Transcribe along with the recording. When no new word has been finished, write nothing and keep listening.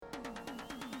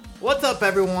What's up,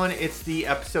 everyone? It's the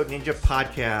Episode Ninja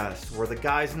Podcast, where the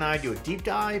guys and I do a deep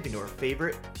dive into our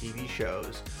favorite TV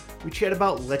shows. We chat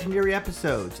about legendary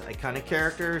episodes, iconic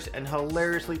characters, and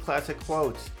hilariously classic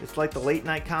quotes. It's like the late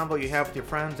night combo you have with your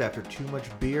friends after too much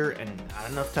beer and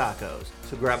not enough tacos.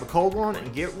 So grab a cold one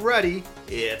and get ready.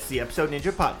 It's the Episode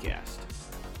Ninja Podcast.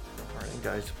 All right,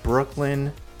 guys.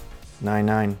 Brooklyn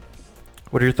Nine-Nine.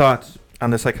 What are your thoughts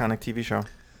on this iconic TV show?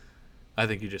 I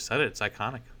think you just said it. It's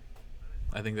iconic.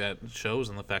 I think that shows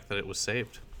in the fact that it was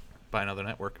saved by another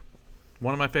network.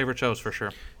 One of my favorite shows for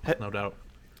sure, no doubt.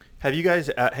 Have you guys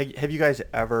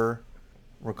ever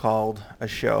recalled a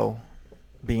show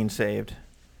being saved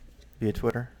via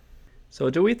Twitter? So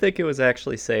do we think it was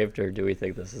actually saved, or do we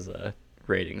think this is a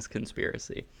ratings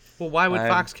conspiracy? Well, why would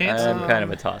Fox cancel it? I'm kind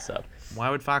of a toss-up. Why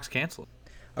would Fox cancel it?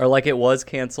 Or like it was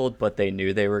canceled, but they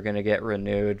knew they were going to get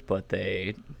renewed, but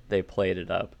they played it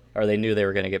up. Or they knew they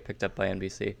were going to get picked up by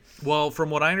NBC. Well, from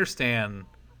what I understand,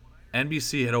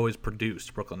 NBC had always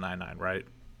produced Brooklyn Nine-Nine, right?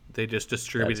 They just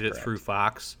distributed it through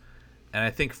Fox. And I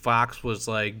think Fox was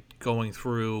like going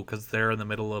through, because they're in the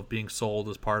middle of being sold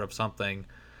as part of something,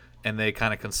 and they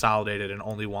kind of consolidated and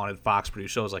only wanted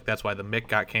Fox-produced shows. Like that's why The Mick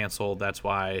got canceled. That's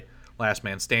why Last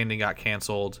Man Standing got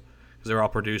canceled, because they're all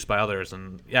produced by others.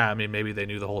 And yeah, I mean, maybe they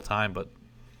knew the whole time, but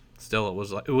still, it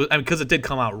was because it did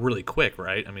come out really quick,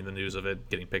 right? I mean, the news of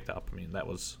it getting picked up. I mean, that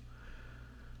was.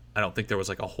 I don't think there was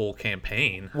like a whole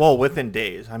campaign. Well, within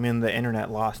days. I mean, the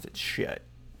internet lost its shit.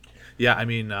 Yeah, I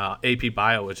mean, AP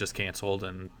Bio was just canceled,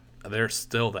 and they're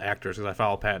still the actors, because I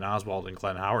follow Patton Oswalt and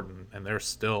Glenn Howard, and they're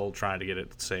still trying to get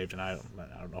it saved, and I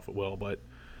don't know if it will, but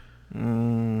yeah,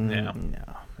 no,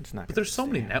 it's not. But there's so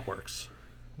many networks.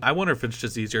 I wonder if it's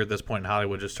just easier at this point in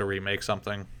Hollywood just to remake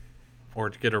something, or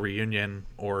to get a reunion,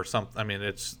 or something. I mean,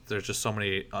 there's just so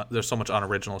many. There's so much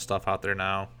unoriginal stuff out there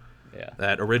now. Yeah.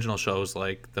 That original shows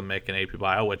like The Mick and AP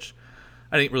Bio, which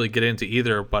I didn't really get into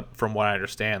either, but from what I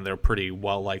understand, they're pretty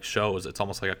well-liked shows. It's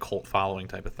almost like a cult following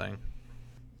type of thing.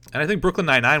 And I think Brooklyn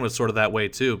Nine-Nine was sort of that way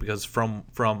too, because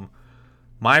from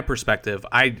my perspective,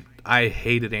 I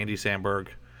hated Andy Samberg,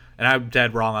 and I'm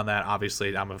dead wrong on that.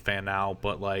 Obviously, I'm a fan now,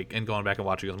 but like, and going back and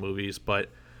watching those movies, but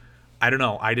I don't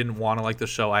know. I didn't want to like the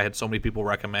show. I had so many people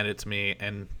recommend it to me,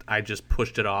 and I just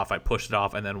pushed it off.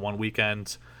 And then one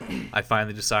weekend, I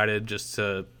finally decided just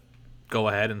to go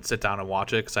ahead and sit down and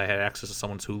watch it, because I had access to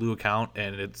someone's Hulu account,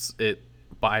 and it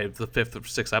by the 5th or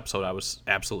 6th episode, I was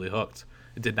absolutely hooked.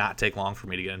 It did not take long for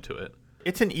me to get into it.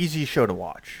 It's an easy show to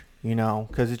watch,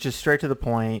 because it's just straight to the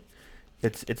point.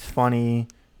 It's funny.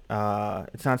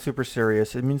 It's not super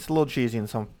serious. I mean, it's a little cheesy in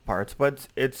some parts, but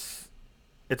it's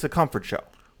a comfort show.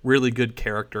 Really good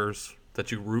characters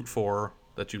that you root for,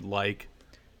 that you like.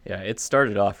 Yeah, it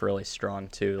started off really strong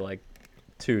too, like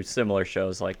two similar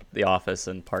shows like The Office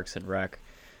and Parks and Rec.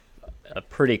 A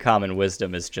pretty common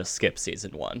wisdom is just skip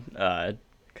season 1,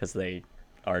 because they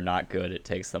are not good. It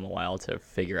takes them a while to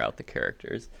figure out the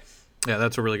characters. Yeah,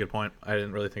 that's a really good point. I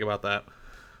didn't really think about that,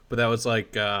 but that was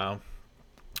like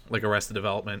Arrested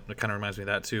Development. It kind of reminds me of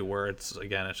that too, where it's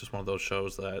just one of those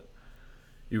shows that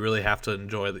you really have to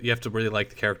enjoy. You have to really like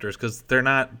the characters, because they're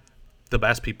not the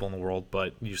best people in the world,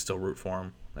 but you still root for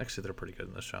them. Actually, they're pretty good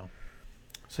in this show.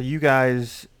 So you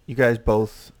guys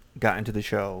both got into the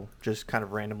show just kind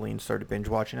of randomly and started binge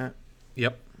watching it?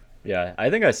 Yep. Yeah, I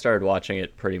think I started watching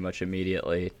it pretty much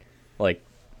immediately. Like,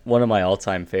 one of my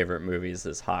all-time favorite movies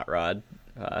is Hot Rod,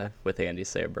 with Andy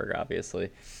Samberg, obviously.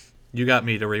 You got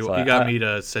me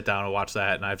to sit down and watch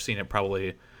that, and I've seen it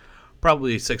probably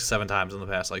 6-7 times in the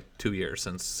past 2 years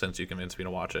since you convinced me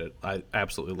to watch it. I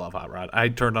absolutely love Hot Rod. I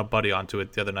turned up Buddy onto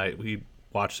it the other night. We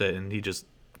watched it, and he just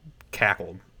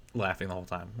cackled laughing the whole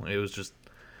time. It was just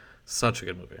such a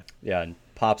good movie. Yeah, and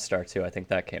Popstar too. I think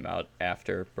that came out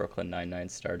after Brooklyn Nine-Nine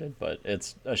started, but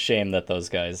it's a shame that those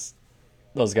guys,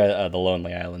 the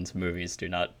Lonely Islands movies do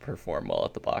not perform well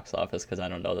at the box office, because I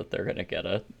don't know that they're going to get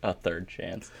a third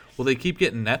chance. Well, they keep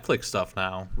getting Netflix stuff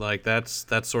now. Like that's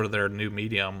sort of their new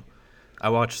medium. I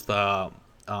watched the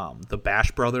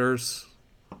Bash Brothers.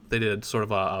 They did sort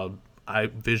of a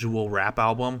visual rap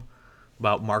album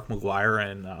about Mark McGuire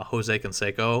and Jose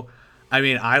Canseco. I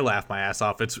mean, I laughed my ass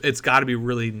off. It's got to be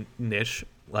really niche,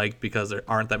 because there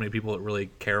aren't that many people that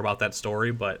really care about that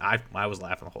story. But I was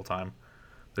laughing the whole time.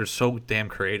 They're so damn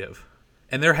creative.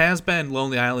 And there has been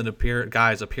Lonely Island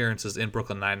appearances in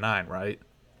Brooklyn Nine-Nine, right?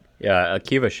 Yeah,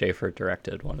 Akiva Schaffer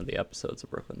directed one of the episodes of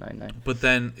Brooklyn Nine-Nine. But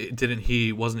then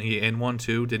wasn't he in one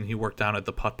too? Didn't he work down at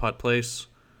the Putt Putt place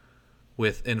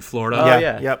in Florida? Oh,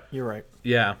 yeah. Yep, you're right.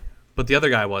 Yeah. But the other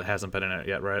guy hasn't been in it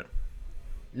yet, right?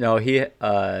 No,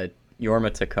 Yorma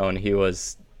Taccone, he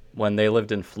was, when they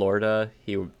lived in Florida,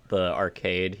 the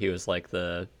arcade, he was like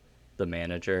the the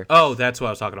manager. Oh, that's what I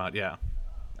was talking about. Yeah.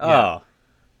 Oh,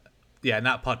 Yeah,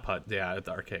 not Putt Putt. Yeah, at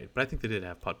the arcade. But I think they did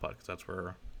have Putt Putt because that's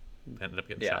where they ended up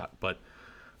getting shot. But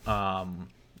yeah,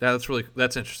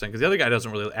 that's interesting because the other guy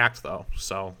doesn't really act though,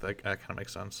 so that kind of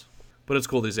makes sense. But it's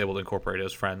cool that he's able to incorporate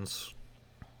his friends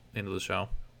into the show.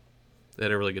 They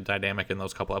had a really good dynamic in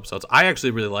those couple episodes. I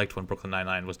actually really liked when Brooklyn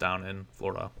Nine-Nine was down in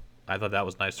Florida. I thought that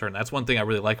was a nice turn. That's one thing I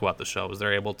really like about the show is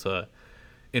they're able to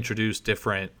introduce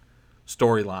different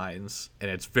storylines,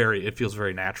 and it feels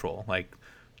very natural. Like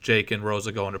Jake and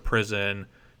Rosa going to prison,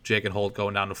 Jake and Holt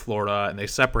going down to Florida, and they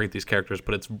separate these characters,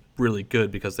 but it's really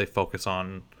good because they focus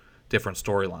on different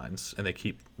storylines and they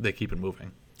keep it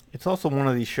moving. It's also one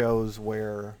of these shows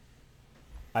where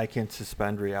I can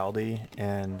suspend reality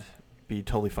and be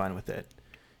totally fine with it.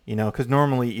 You know, because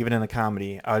normally, even in a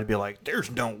comedy, I would be like,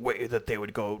 there's no way that they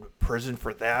would go to prison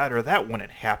for that, or that wouldn't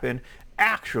happen.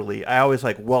 Actually, I always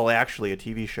like, well, actually, a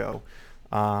TV show.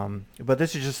 But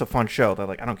this is just a fun show that,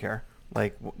 like, I don't care.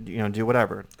 Like, you know, do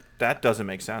whatever. That doesn't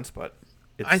make sense, but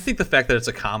I think the fact that it's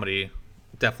a comedy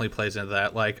definitely plays into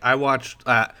that. Like, I watched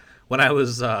when I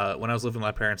was living with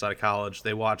my parents out of college,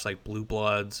 they watched like Blue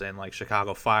Bloods and like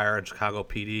Chicago Fire and Chicago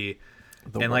PD,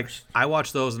 like I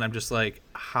watched those and I'm just like,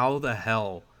 how the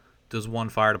hell does one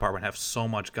fire department have so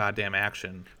much goddamn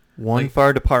action? One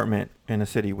fire department in a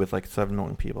city with like 7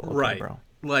 million people. Okay, right, bro.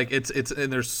 Like it's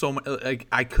and there's so much. Like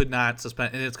I could not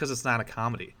suspend, and it's because it's not a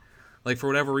comedy. Like for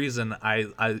whatever reason,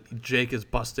 Jake is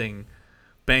busting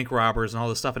bank robbers and all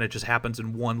this stuff, and it just happens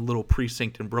in one little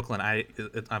precinct in Brooklyn.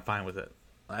 I'm fine with it.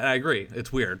 I agree.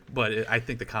 It's weird, but I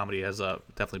think the comedy has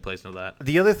definitely plays into that.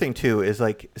 The other thing too is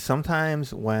like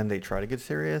sometimes when they try to get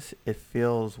serious, it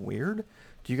feels weird.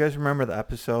 Do you guys remember the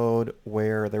episode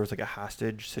where there was like a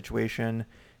hostage situation,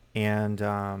 and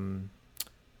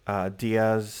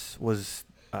Diaz was,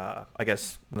 I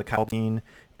guess, the cop team,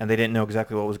 and they didn't know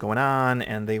exactly what was going on,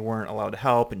 and they weren't allowed to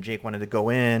help, and Jake wanted to go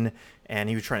in, and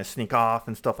he was trying to sneak off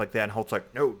and stuff like that, and Holt's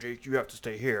like, no, Jake, you have to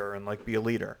stay here and like be a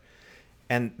leader.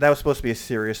 And that was supposed to be a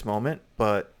serious moment,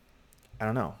 but I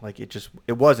don't know. Like it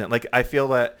wasn't. Like I feel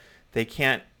that they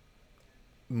can't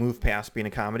move past being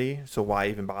a comedy, so why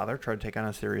even bother? Try to take on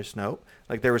a serious note.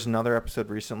 Like there was another episode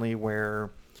recently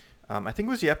where I think it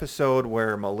was the episode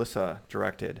where Melissa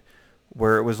directed,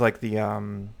 where it was like the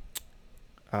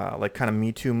like kind of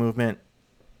Me Too movement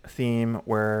theme,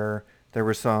 where there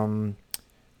was some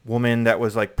woman that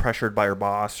was like pressured by her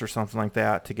boss or something like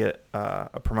that to get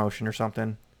a promotion or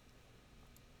something.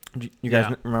 You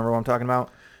guys remember what I'm talking about?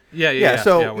 Yeah.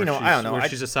 So, you know, I don't know. Where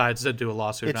she decides to do a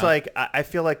lawsuit. It's like, I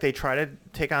feel like they try to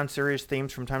take on serious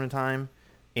themes from time to time,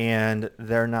 and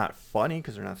they're not funny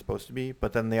because they're not supposed to be,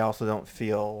 but then they also don't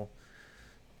feel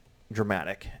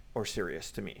dramatic or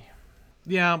serious to me.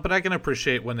 Yeah, but I can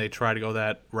appreciate when they try to go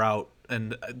that route,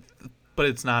 but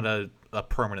it's not a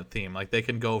permanent theme. Like they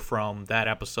can go from that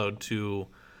episode to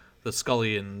the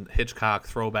Scully and Hitchcock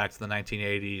throwback to the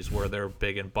 1980s where they're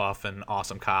big and buff and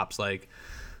awesome cops. Like,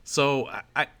 so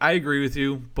I agree with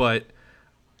you, but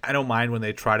I don't mind when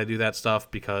they try to do that stuff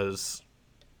because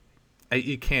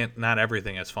you can't. Not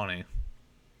everything is funny.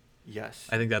 Yes,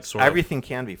 I think that's everything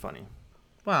can be funny.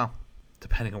 Well,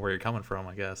 depending on where you're coming from,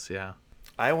 I guess. Yeah.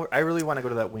 I really want to go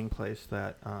to that wing place.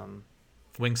 That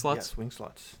Wing Sluts. Yes, Wing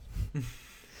Sluts.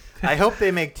 I hope they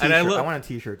make T-shirts. I want a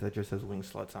T-shirt that just says Wing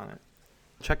Sluts on it.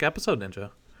 Check Episode Ninja.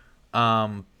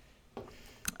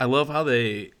 I love how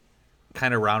they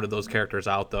kind of rounded those characters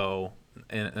out, though,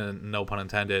 and no pun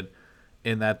intended,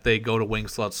 in that they go to Wing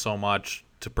Sluts so much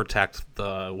to protect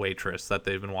the waitress that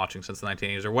they've been watching since the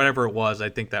 1980s or whatever it was. I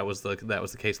think that was the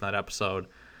case in that episode.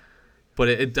 But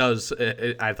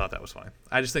I thought that was funny.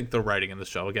 I just think the writing in the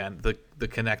show, again, the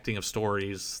connecting of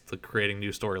stories, the creating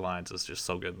new storylines is just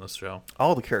so good in this show.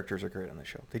 All the characters are great on the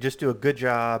show. They just do a good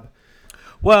job.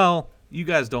 Well, you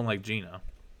guys don't like Gina.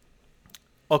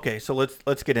 Okay, so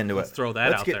let's get into it. Let's throw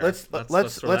that out there.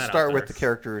 Let's start with the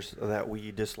characters that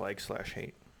we dislike /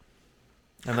 hate,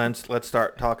 and then let's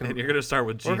start talking. And you're gonna start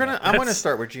with Gina. I'm gonna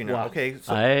start with Gina. Wow. Okay.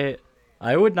 So,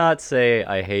 I would not say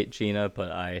I hate Gina, but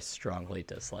I strongly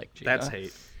dislike Gina. That's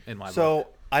hate in my book. So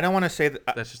I don't want to say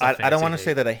that. That's just I don't want to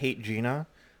say that I hate Gina,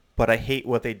 but I hate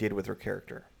what they did with her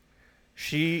character.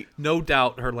 No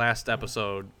doubt, her last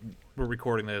episode. We're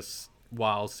recording this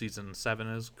while season 7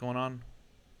 is going on.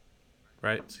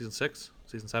 Right? Season 6?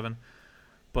 Season 7?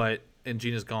 And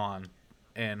Gina's gone,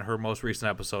 and her most recent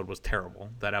episode was terrible.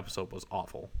 That episode was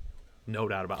awful. No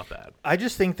doubt about that. I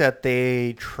just think that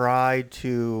they tried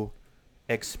to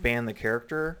expand the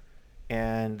character,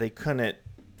 and they couldn't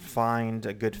find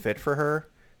a good fit for her.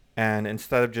 And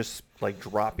instead of just, like,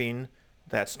 dropping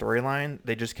that storyline,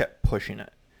 they just kept pushing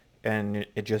it, and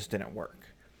it just didn't work.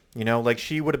 You know, like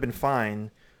she would have been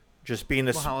fine just being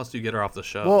this. Well, how else do you get her off the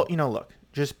show? Well, you know, look,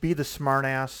 just be the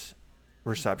smartass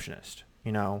receptionist,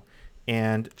 you know,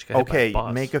 and okay,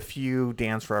 make a few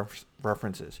dance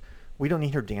references. We don't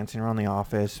need her dancing around the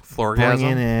office, Floorgasm?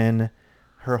 bringing in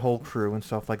her whole crew and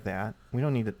stuff like that. We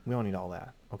don't need all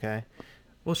that. Okay.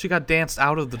 Well, she got danced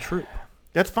out of the troupe.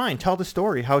 That's fine. Tell the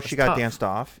story how she got tough. danced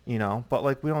off, you know. But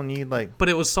like, we don't need like. But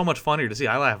it was so much funnier to see.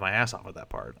 I laughed my ass off at that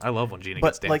part. I love when Gina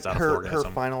gets danced out of Floorgasm.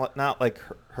 Her final, not like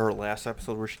her last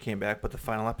episode where she came back, but the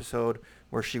final episode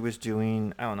where she was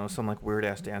doing, I don't know, some like weird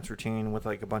ass dance routine with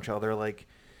like a bunch of other like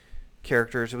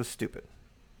characters. It was stupid.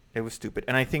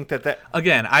 And I think that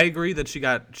again, I agree that she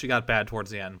got bad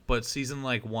towards the end, but season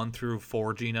like 1 through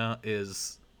 4 Gina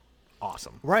is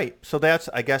awesome. Right. So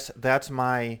I guess that's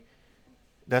my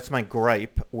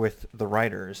gripe with the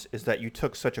writers, is that you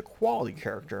took such a quality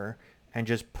character and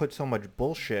just put so much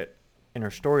bullshit in her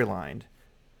storyline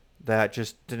that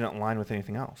just didn't align with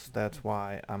anything else. That's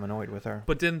why I'm annoyed with her.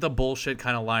 But didn't the bullshit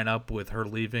kind of line up with her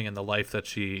leaving and the life that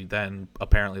she then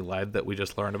apparently led that we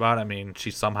just learned about? I mean,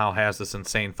 she somehow has this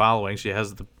insane following. She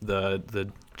has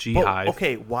the G hive.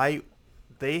 Okay, why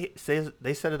they set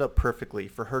it up perfectly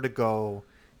for her to go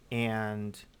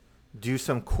and do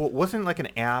some cool. Wasn't like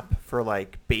an app for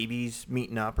like babies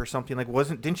meeting up or something? Like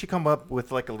didn't she come up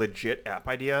with like a legit app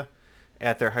idea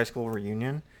at their high school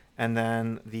reunion? And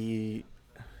then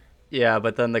Yeah,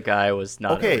 but then the guy was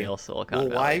not a real Silicon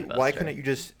Valley investor. Why couldn't you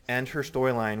just end her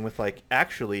storyline with like,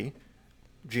 actually,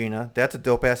 Gina, that's a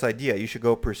dope ass idea. You should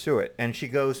go pursue it. And she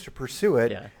goes to pursue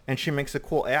it, and she makes a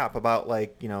cool app about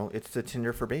like, you know, it's the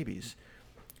Tinder for babies.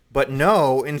 But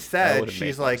no, instead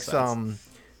she's like some,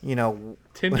 you know,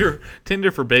 Tinder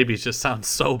for babies just sounds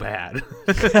so bad.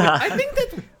 I think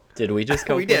that. Did we just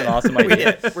come up with an awesome idea? We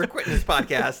did. We're quitting this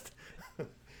podcast.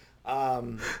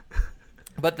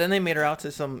 But then they made her out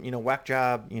to some, you know, whack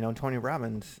job, you know, Tony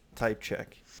Robbins type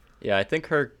chick. Yeah, I think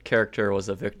her character was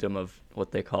a victim of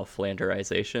what they call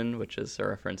Flanderization, which is a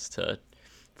reference to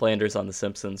Flanders on The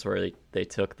Simpsons, where they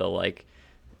took the like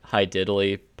high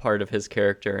diddly part of his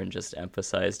character and just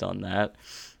emphasized on that.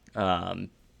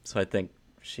 So I think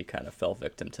she kind of fell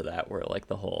victim to that, where like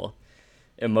the whole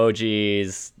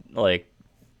emojis, like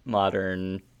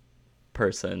modern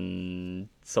person,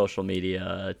 social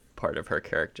media part of her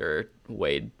character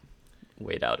weighed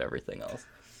out everything else.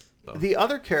 The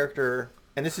other character,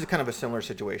 and this is kind of a similar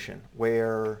situation,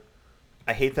 where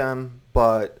I hate them,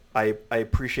 but I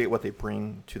appreciate what they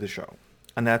bring to the show,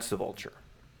 and that's the Vulture.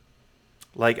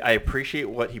 Like, I appreciate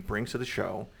what he brings to the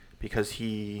show because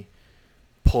he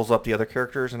pulls up the other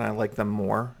characters, and I like them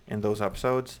more in those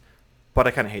episodes, but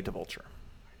I kind of hate the Vulture.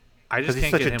 I just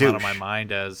can't get him out of my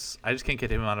mind as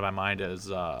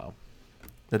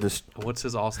what's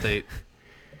his Allstate?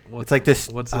 It's like this.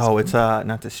 It's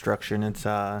not destruction. It's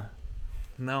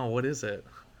No, what is it?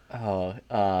 It's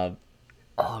God.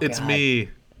 Me.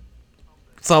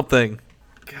 Something.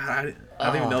 God, I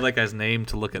don't even know that guy's name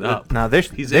to look it up. Now this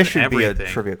should be a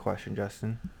trivia question,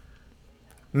 Justin.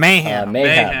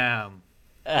 Mayhem.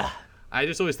 I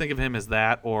just always think of him as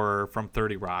that, or from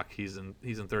 30 Rock. He's in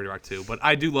 30 Rock too. But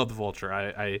I do love the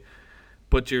Vulture.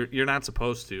 But you're not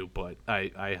supposed to. But I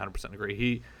 100%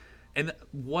 agree. And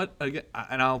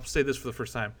I'll say this for the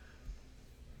first time.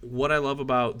 What I love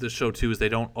about this show too is they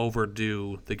don't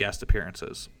overdo the guest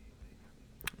appearances.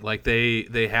 Like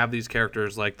they have these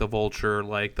characters like the Vulture,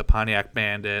 like the Pontiac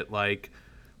Bandit, like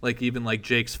even like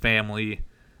Jake's family.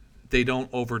 They don't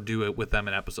overdo it with them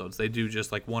in episodes. They do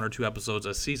just like 1 or 2 episodes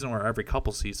a season or every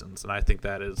couple seasons, and I think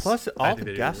that is. Plus, all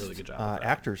the guest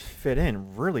actors fit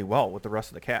in really well with the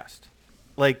rest of the cast.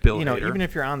 Like, Bill Hader. Even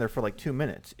if you're on there for like 2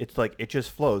 minutes, it's like it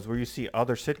just flows. Where you see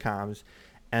other sitcoms,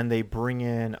 and they bring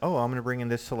in, I'm going to bring in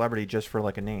this celebrity just for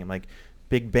like a name. Like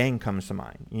Big Bang comes to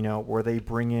mind, where they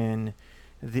bring in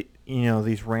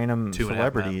these random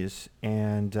celebrities,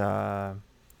 and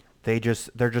they're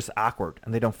just awkward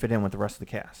and they don't fit in with the rest of the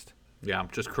cast. Yeah,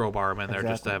 just crowbar them in there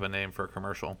just to have a name for a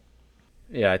commercial.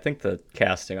 Yeah, I think the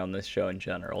casting on this show in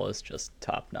general is just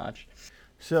top notch.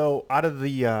 So, out of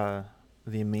the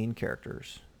main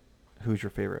characters, who's your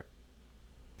favorite?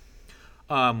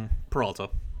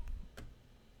 Peralta.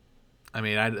 I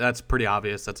mean, that's pretty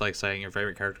obvious. That's like saying your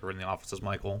favorite character in The Office is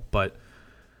Michael. But,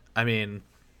 I mean,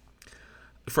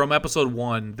 from episode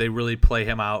 1, they really play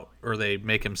him out, or they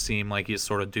make him seem like he's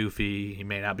sort of doofy. He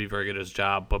may not be very good at his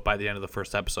job, but by the end of the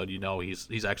first episode,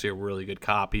 he's actually a really good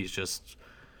cop. He's just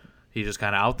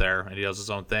kind of out there, and he does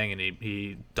his own thing, and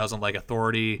he doesn't like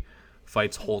authority,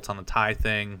 fights Holtz on the tie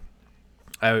thing.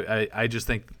 I just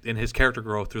think in his character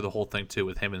growth through the whole thing too,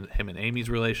 with him and Amy's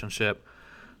relationship,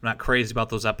 not crazy about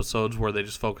those episodes where they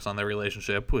just focus on their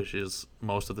relationship, which is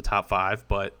most of the top 5.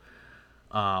 But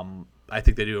I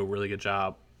think they do a really good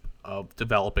job of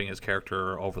developing his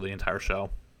character over the entire show.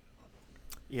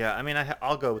 Yeah, I mean,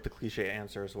 I'll go with the cliche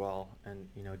answer as well, and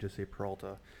just say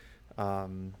Peralta. For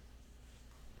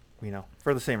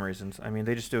the same reasons. I mean,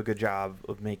 they just do a good job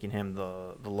of making him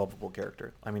the lovable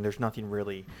character. I mean, there's nothing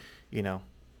really,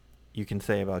 you can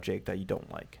say about Jake that you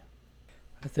don't like.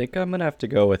 I think I'm gonna have to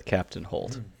go with Captain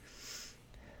Holt.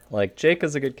 Like, Jake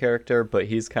is a good character, but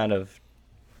he's kind of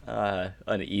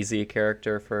an easy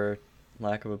character, for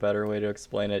lack of a better way to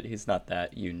explain it. He's not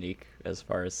that unique as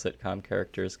far as sitcom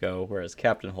characters go, whereas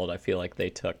Captain Holt, I feel like they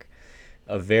took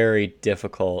a very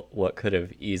difficult, what could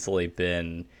have easily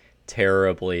been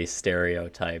terribly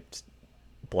stereotyped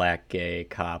black gay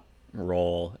cop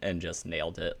role and just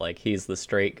nailed it. Like, he's the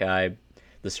straight guy,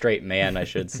 the straight man, I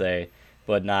should say,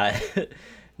 but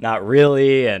not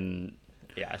really. And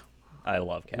yeah, I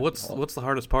love Captain Holt. What's the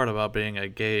hardest part about being a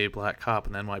gay black cop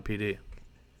in the NYPD?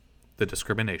 The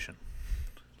discrimination.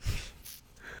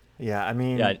 Yeah, I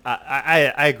mean, Yeah.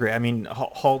 I agree. I mean,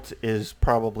 Holt is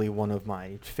probably one of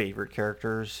my favorite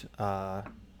characters on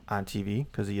TV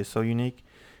because he is so unique.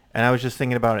 And I was just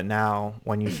thinking about it now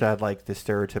when you said, like, the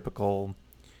stereotypical,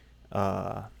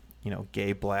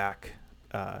 gay black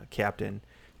captain.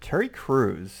 Terry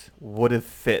Crews would have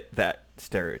fit that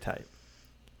stereotype.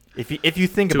 If you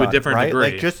think about it, to a different right?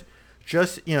 degree. Like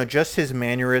just his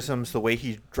mannerisms, the way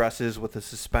he dresses with the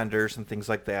suspenders and things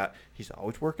like that. He's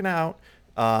always working out.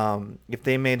 If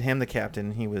they made him the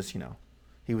captain, he was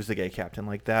the gay captain.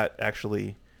 Like, that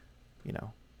actually,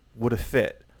 would have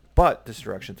fit. But this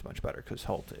direction's much better because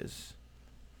Holt is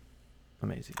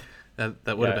amazing. That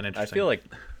would have been interesting.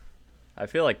 I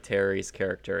feel like Terry's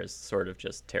character is sort of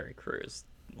just Terry Crews,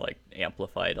 like,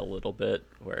 amplified a little bit.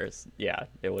 Whereas, yeah,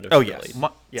 it would have really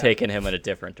taken him in a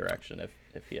different direction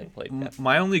if he had played Captain.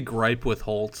 My only gripe with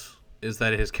Holt is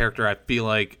that his character, I feel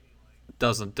like,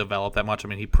 doesn't develop that much. I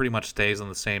mean, he pretty much stays on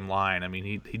the same line. I mean,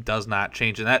 he does not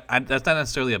change, and that's not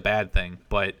necessarily a bad thing,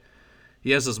 but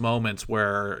he has those moments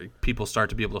where people start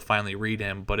to be able to finally read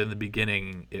him. But in the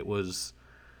beginning, he was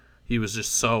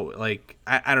just so, like,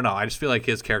 I don't know. I just feel like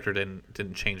his character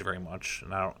didn't change very much,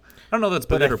 and I don't know if that's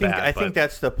good or bad. I think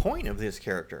that's the point of this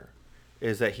character,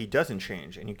 is that he doesn't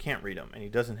change, and you can't read him, and he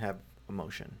doesn't have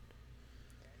emotion.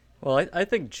 Well, I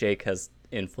think Jake has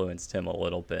influenced him a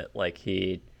little bit. Like,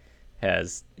 he's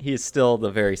still the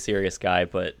very serious guy,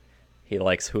 but he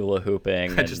likes hula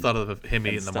hooping. I just thought of him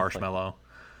eating the marshmallow.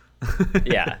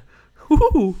 Yeah.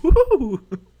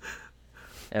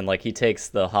 And, like, he takes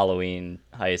the Halloween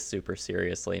heist super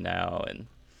seriously now, and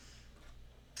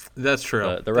that's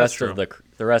true. The rest of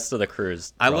the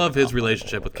crews. I love his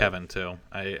relationship with Kevin too.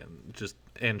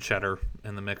 And Cheddar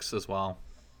in the mix as well.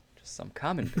 Just some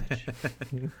common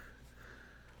bitch.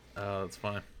 Oh, that's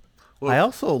funny. I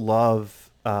also love.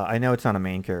 I know it's not a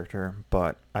main character,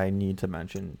 but I need to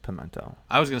mention Pimento.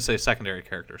 I was going to say secondary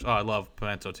characters. Oh, I love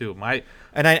Pimento too.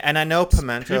 And I know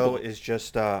Pimento is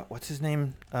just what's his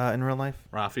name in real life?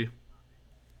 Rafi.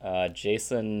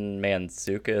 Jason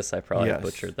Mantzoukas. I probably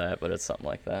butchered that, but it's something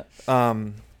like that.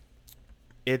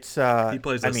 It's he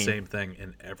plays the same thing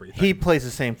in everything. He plays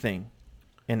the same thing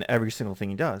in every single thing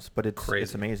he does, but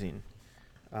it's amazing.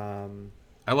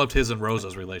 I loved his and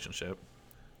Rosa's relationship.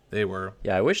 They were.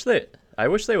 Yeah, I wish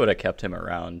they would have kept him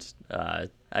around. I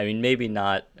mean, maybe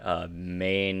not a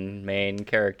main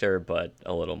character, but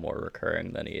a little more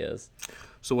recurring than he is.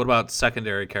 So what about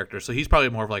secondary characters? So he's probably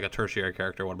more of like a tertiary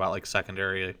character. What about like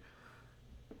secondary?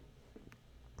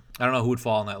 I don't know who would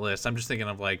fall on that list. I'm just thinking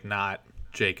of like not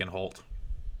Jake and Holt.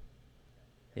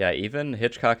 Yeah, even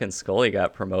Hitchcock and Scully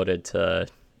got promoted to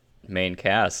main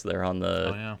cast. They're on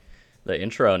the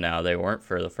intro now. They weren't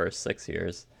for the first 6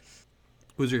 years.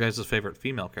 Who's your guys' favorite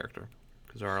female character?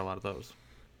 Because there are a lot of those.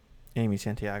 Amy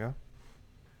Santiago.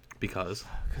 Because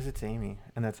it's Amy,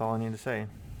 and that's all I need to say.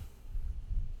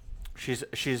 She's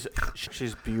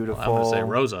beautiful. Well, I'm going to say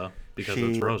Rosa because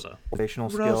it's Rosa.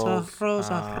 Motivational skills. Her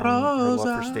love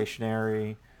for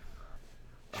stationery.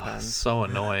 Oh, so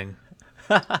annoying.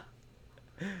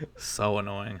 So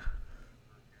annoying.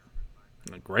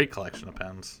 A great collection of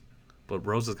pens, but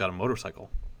Rosa's got a motorcycle.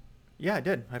 Yeah, I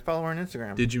did. I follow her on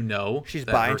Instagram. Did you know she's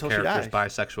that bi her until she character's dies?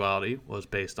 bisexuality was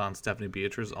based on Stephanie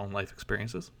Beatrice's own life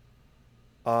experiences?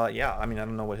 Yeah. I mean, I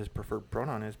don't know what his preferred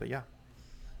pronoun is, but yeah.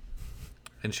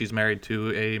 And she's married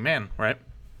to a man, right?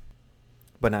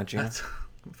 But not Gina. That's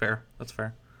fair. That's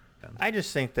fair. I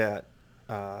just think that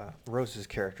Rose's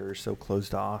character is so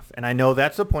closed off, and I know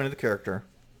that's the point of the character.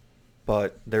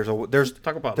 but there's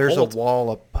Talk about there's Holt. a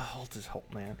wall up. Holt is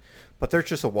Holt, man. But there's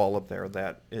just a wall up there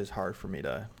that is hard for me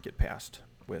to get past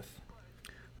with.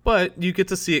 But you get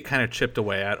to see it kind of chipped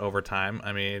away at over time.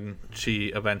 I mean, she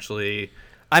eventually.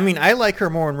 I mean, I like her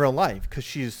more in real life because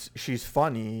she's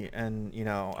funny and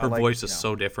Her voice is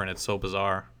so different. It's so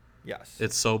bizarre. Yes,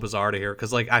 It's so bizarre to hear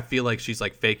because I feel like she's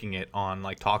faking it on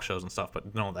talk shows and stuff.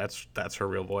 But no, that's her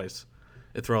real voice.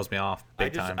 It throws me off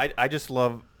big time. I just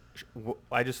love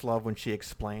when she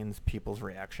explains people's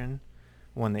reaction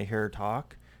when they hear her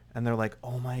talk and they're like,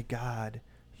 "Oh my God,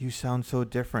 you sound so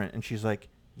different," and she's like,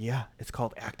 "Yeah, it's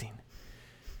called acting."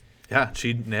 Yeah,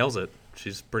 she nails it.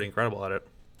 She's pretty incredible at it.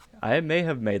 I may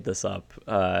have made this up,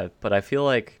 but I feel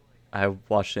like I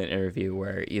watched an interview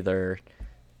where either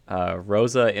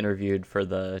Rosa interviewed for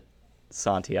the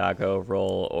Santiago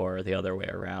role or the other way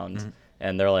around,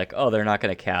 and they're like, "Oh, they're not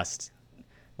going to cast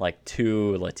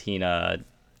two Latina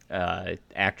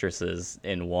actresses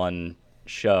in one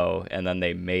show," and then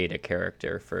they made a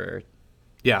character for.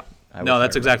 Yeah, I no, wish I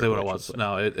that's exactly what it remembered was. which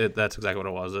No, that's exactly what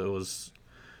it was. It was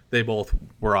they both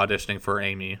were auditioning for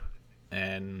Amy,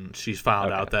 and she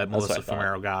found out that that's what Melissa I thought.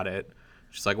 Fumero got it.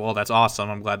 She's like, "Well, that's awesome.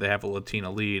 I'm glad they have a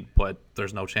Latina lead, but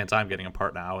there's no chance I'm getting a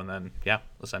part now." And then, yeah,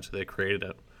 essentially they created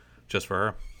it just for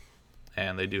her,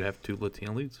 and they do have 2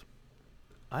 Latina leads.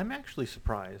 I'm actually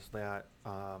surprised that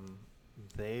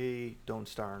they don't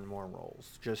star in more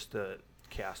roles, just the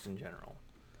cast in general.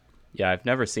 Yeah, I've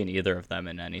never seen either of them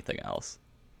in anything else.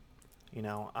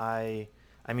 I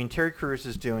mean, Terry Crews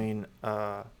is doing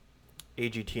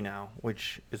AGT now,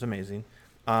 which is amazing.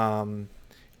 And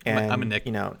I'm a Nick.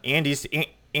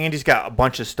 Andy's got a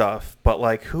bunch of stuff, but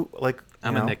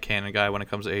I'm a Nick Cannon guy when it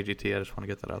comes to AGT. I just want to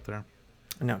get that out there.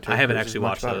 No, I haven't Crews is actually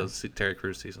much watched better. the Terry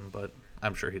Crews season, but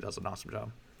I'm sure he does an awesome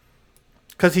job.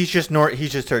 Because he's just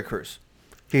Terry Crews.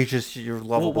 He's just your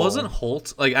lovable. Well, wasn't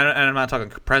Holt and I'm not talking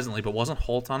presently, but wasn't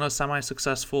Holt on a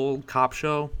semi-successful cop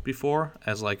show before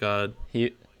as a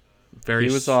He very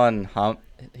he was on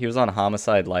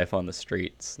Homicide: Life on the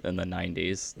Streets in the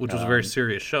 90s, which was a very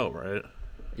serious show, right?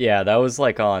 Yeah, that was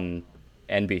on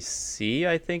NBC,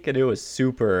 I think, and it was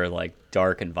super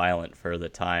dark and violent for the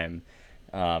time.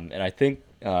 And I think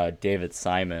David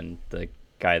Simon, the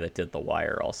guy that did The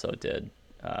Wire, also did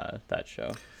that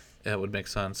show. Yeah, it would make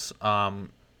sense.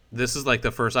 This is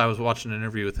the first. I was watching an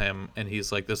interview with him, and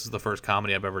he's like, "This is the first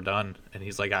comedy I've ever done," and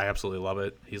he's like, "I absolutely love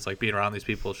it." He's like, "Being around these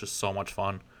people is just so much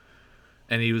fun."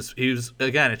 And he was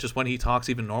again. It's just when he talks,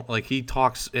 even normal, he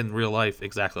talks in real life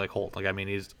exactly like Holt. I mean,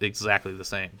 he's exactly the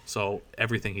same. So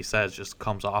everything he says just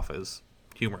comes off as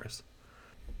humorous.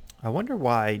 I wonder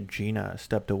why Gina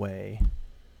stepped away,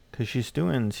 because she's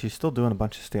still doing a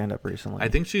bunch of stand up recently. I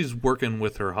think she's working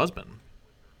with her husband.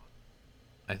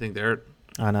 I think they're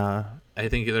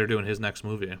doing his next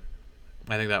movie.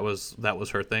 I think that was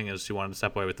her thing, is she wanted to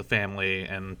step away with the family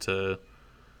and to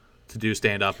do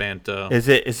stand up and to.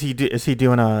 Is he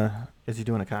doing a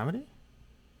comedy?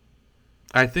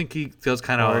 I think he does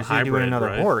kind of Or is he hybrid, doing another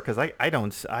right? horror? Because I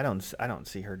don't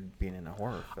see her being in a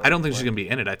horror film. I don't think she's gonna be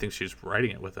in it. I think she's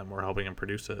writing it with him or helping him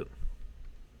produce it.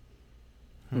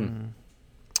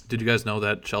 Did you guys know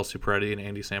that Chelsea Peretti and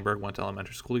Andy Samberg went to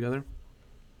elementary school together?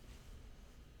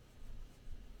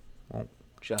 Well,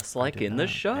 Just like in the not.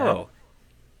 show.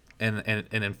 and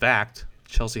in fact,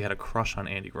 Chelsea had a crush on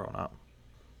Andy growing up.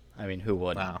 I mean, who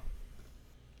would? Wow.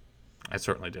 I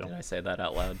certainly do. Did I say that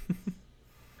out loud?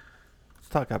 Let's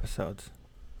talk episodes.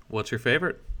 What's your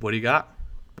favorite? What do you got?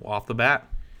 Off the bat.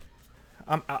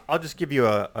 I'll just give you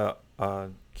a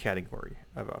category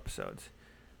of episodes.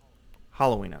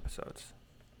 Halloween episodes.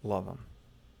 Love them.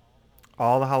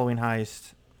 All the Halloween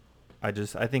heist. I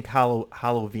think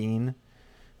Halloween,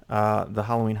 the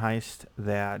Halloween heist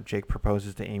that Jake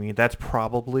proposes to Amy, that's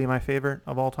probably my favorite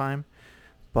of all time.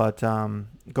 But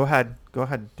go ahead,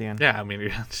 Dan. Yeah, I mean,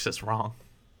 it's just wrong.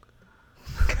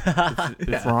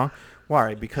 It's wrong.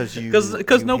 Why? Because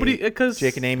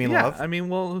Jake and Amy yeah, love. I mean,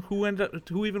 well,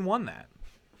 who even won that?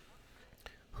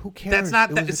 Who cares? That's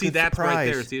not It that. was a See, good that's right surprise.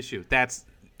 there is the issue.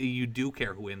 You do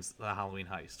care who wins the Halloween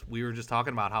heist. We were just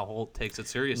talking about how Holt takes it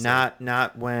seriously.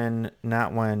 Not when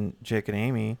Jake and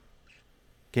Amy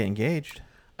get engaged.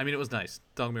 I mean, it was nice.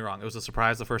 Don't get me wrong. It was a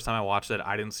surprise the first time I watched it.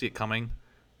 I didn't see it coming.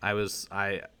 But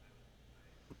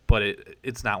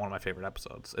it's not one of my favorite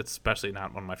episodes. It's especially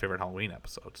not one of my favorite Halloween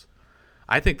episodes.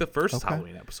 I think the first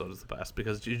Halloween episode is the best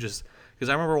because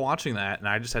I remember watching that and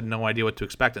I just had no idea what to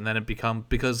expect, and then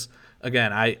because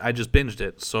again I just binged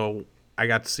it, so I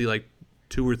got to see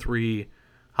 2 or 3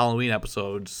 Halloween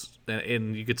episodes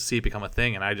and you get to see it become a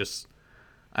thing, and I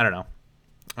don't know.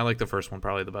 I like the first one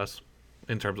probably the best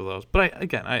in terms of those, but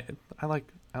I like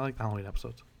the Halloween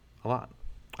episodes a lot.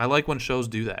 I like when shows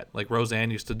do that. Like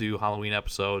Roseanne used to do Halloween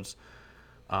episodes.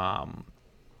 Home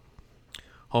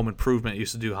Improvement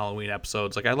used to do Halloween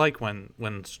episodes. Like I like when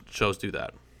shows do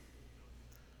that.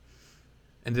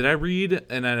 And did I read,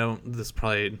 and I don't, this is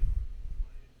probably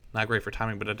not great for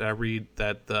timing, but did I read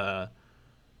that the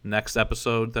next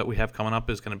episode that we have coming up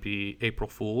is going to be April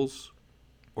Fool's?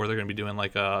 Or they're going to be doing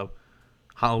like a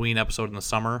Halloween episode in the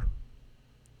summer?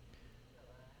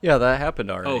 Yeah, that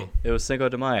happened already. Oh. It was Cinco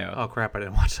de Mayo. Oh, crap, I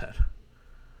didn't watch that.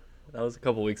 That was a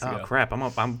couple weeks ago. Oh, crap,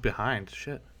 I'm behind.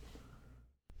 Shit.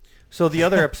 So the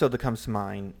other episode that comes to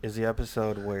mind is the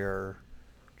episode where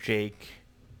Jake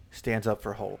stands up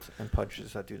for Holt and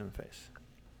punches that dude in the face.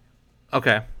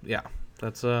 Okay, yeah.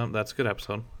 That's a good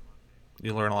episode.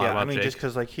 You learn a lot about Jake. Just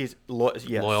because like he's loyal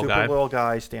super guy. Loyal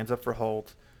guy, stands up for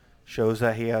Holt, shows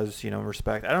that he has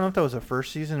respect. I don't know if that was the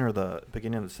first season or the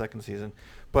beginning of the second season,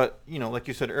 but like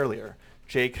you said earlier,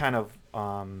 Jake kind of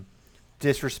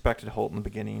disrespected Holt in the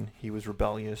beginning. He was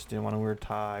rebellious, didn't want to wear a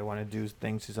tie, wanted to do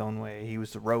things his own way. He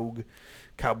was the rogue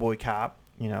cowboy cop,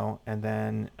 and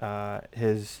then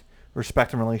his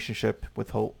respect and relationship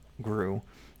with Holt grew,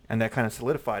 and that kind of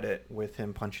solidified it with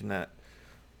him punching that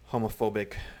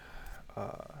homophobic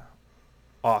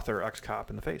author ex-cop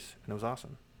in the face, and it was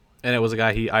awesome. And it was a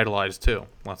guy he idolized too.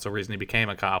 That's the reason he became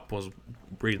a cop, was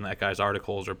reading that guy's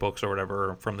articles or books or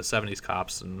whatever from the 70s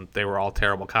cops, and they were all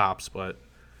terrible cops. But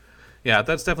yeah,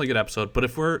 that's definitely a good episode. But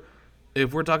if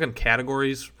we're talking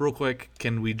categories real quick,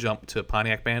 can we jump to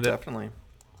Pontiac Bandit? Definitely.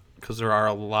 Because there are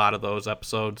a lot of those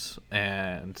episodes,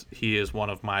 and he is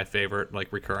one of my favorite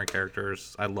recurring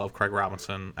characters. I love Craig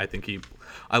Robinson.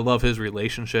 I love his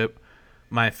relationship.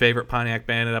 My favorite Pontiac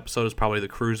Bandit episode is probably the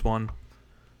cruise one,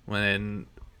 when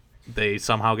they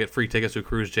somehow get free tickets to a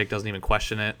cruise. Jake doesn't even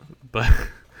question it, but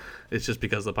it's just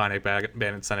because the Pontiac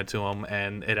Bandit sent it to him,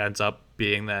 and it ends up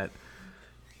being that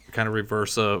kind of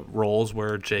reverse of roles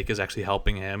where Jake is actually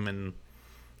helping him, and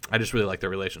I just really like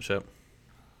their relationship.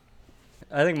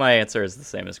 I think my answer is the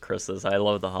same as Chris's. I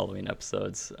love the Halloween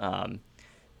episodes,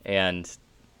 and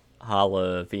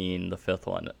Halloween, the fifth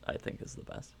one, I think is the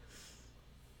best.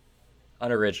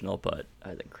 Unoriginal, but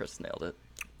I think Chris nailed it.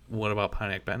 What about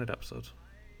Pontiac Bandit episodes?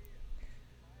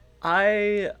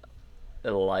 I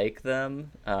like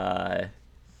them. Yeah,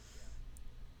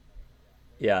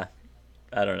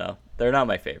 I don't know. They're not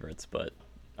my favorites, but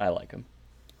I like them.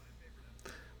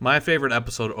 My favorite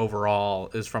episode overall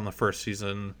is from the first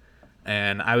season,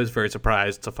 and I was very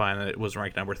surprised to find that it was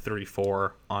ranked number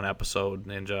 34 on Episode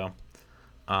Ninja.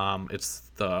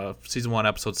 It's the season 1,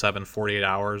 episode 7, 48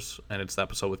 Hours, and it's the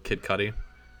episode with Kid Cudi.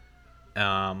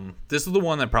 This is the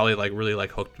one that probably really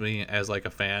hooked me as a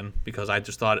fan, because I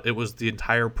just thought it was, the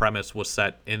entire premise was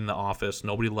set in the office.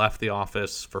 Nobody left the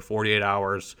office for 48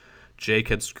 hours. Jake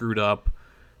had screwed up,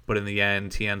 but in the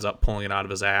end he ends up pulling it out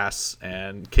of his ass,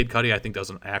 and Kid Cudi I think does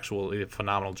an actually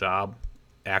phenomenal job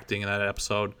acting in that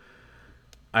episode.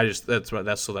 That's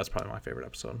probably my favorite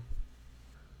episode.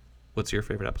 What's your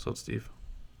favorite episode, Steve?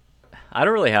 I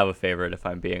don't really have a favorite, if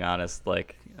I'm being honest. I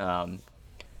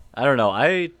don't know.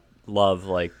 I love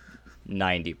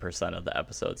 90% of the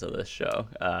episodes of this show.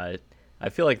 I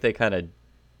feel like they kind of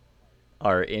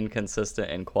are inconsistent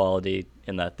in quality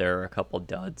in that there are a couple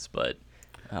duds, but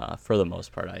for the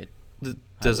most part,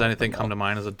 Does anything come to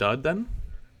mind as a dud then?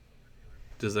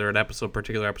 Is there an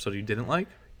particular episode you didn't like?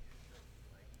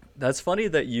 That's funny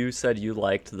that you said you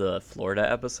liked the Florida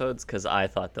episodes, because I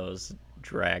thought those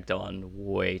dragged on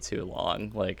way too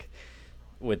long.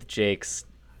 With Jake's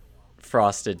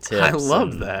frosted tips. I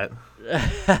loved that.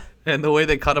 And the way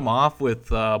they cut him off with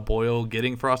Boyle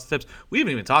getting frosted tips. We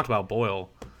haven't even talked about Boyle.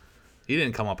 He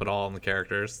didn't come up at all in the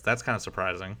characters. That's kind of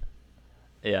surprising.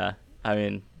 Yeah, I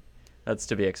mean, that's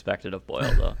to be expected of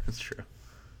Boyle, though. That's true.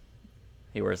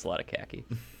 He wears a lot of khaki.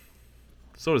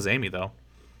 So does Amy, though.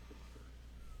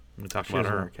 We talked about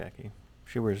her. Wear khaki.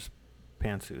 She wears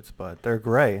pantsuits, but they're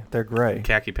gray. They're gray.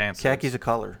 Khaki pantsuits. Khaki's a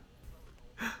color.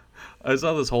 I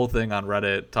saw this whole thing on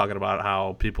Reddit talking about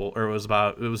how people, or it was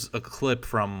a clip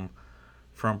from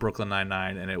Brooklyn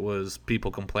Nine-Nine, and it was people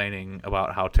complaining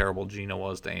about how terrible Gina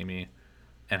was to Amy,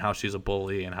 and how she's a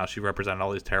bully, and how she represented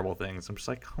all these terrible things. I'm just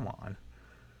like, come on.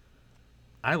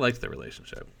 I liked their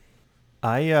relationship.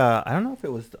 I don't know if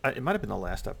it was, it might have been the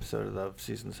last episode of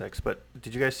season 6, but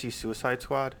did you guys see Suicide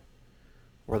Squad,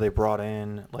 where they brought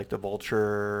in the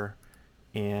Vulture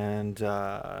and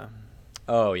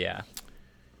Oh yeah,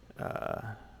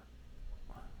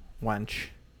 Wench,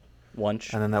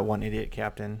 and then that one idiot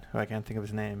captain who I can't think of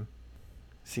his name,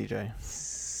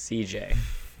 CJ.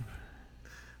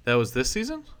 That was this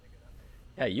season?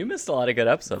 Yeah, you missed a lot of good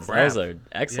episodes. Crap. That was an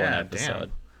excellent Yeah,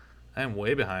 episode. damn. I am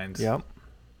way behind. Yep.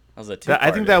 was a two-parter.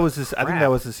 I think that was I think Crap. that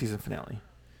was the season finale.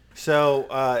 So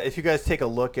if you guys take a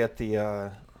look at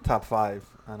the top 5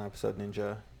 on Episode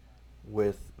Ninja,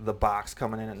 with the box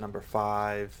coming in at number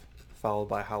 5, followed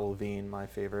by Halloween, my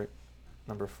favorite,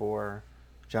 number 4,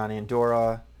 Johnny and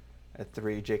Dora at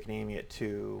 3, Jake and Amy at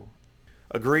 2.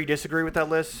 Agree, disagree with that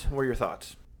list? What are your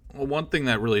thoughts? Well, one thing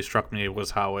that really struck me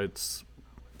was how it's,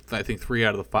 I think 3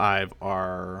 out of the 5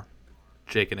 are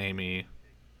Jake and Amy,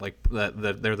 like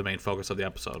that they're the main focus of the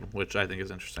episode, which I think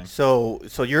is interesting. So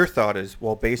your thought is,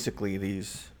 well, basically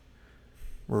these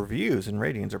reviews and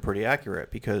ratings are pretty accurate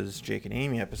because Jake and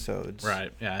Amy episodes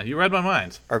Right. Yeah. You read my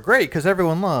mind. are great because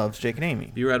everyone loves Jake and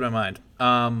Amy. You read my mind.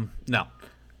 No.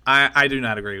 I do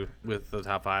not agree with the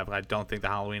top 5. I don't think the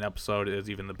Halloween episode is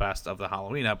even the best of the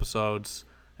Halloween episodes,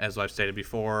 as I've stated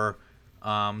before.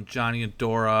 Johnny and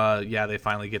Dora, yeah, they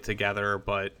finally get together,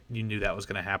 but you knew that was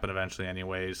going to happen eventually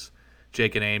anyways.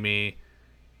 Jake and Amy,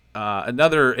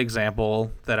 another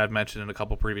example that I've mentioned in a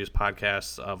couple previous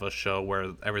podcasts of a show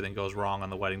where everything goes wrong on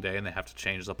the wedding day and they have to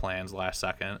change the plans last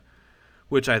second,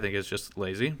 which I think is just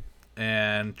lazy.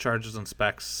 And Charges and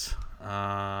Specs,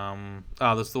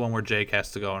 this is the one where Jake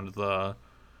has to go into the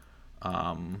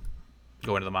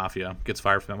mafia, gets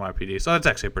fired from NYPD. So that's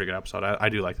actually a pretty good episode. I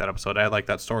do like that episode. I like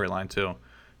that storyline too.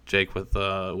 Jake with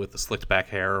the slicked back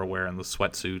hair, wearing the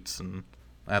sweatsuits, and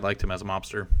I liked him as a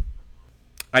mobster.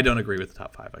 I don't agree with the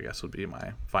top 5, I guess, would be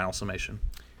my final summation.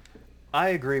 I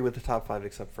agree with the top 5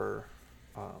 except for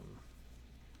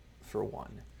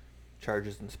one,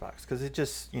 Charges and Specs, because it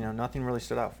just, nothing really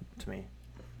stood out to me.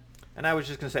 And I was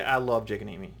just going to say I love Jake and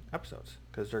Amy episodes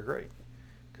because they're great.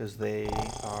 Because they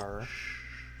are...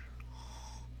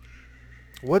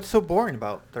 What's so boring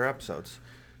about their episodes?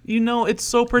 It's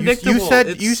so predictable.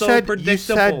 You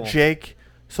said Jake,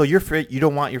 so you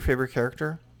don't want your favorite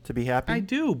character to be happy? I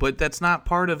do, but that's not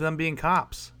part of them being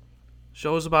cops.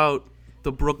 Show's about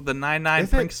the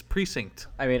 9-9 precinct.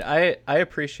 I mean, I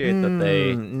appreciate that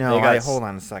they... hold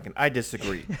on a second. I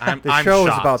disagree. I'm show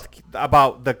shocked. is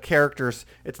about the characters.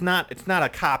 It's not a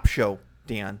cop show,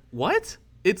 Dan. What?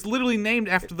 It's literally named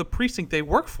after the precinct they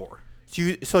work for.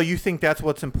 So you think that's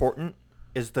what's important?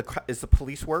 Is the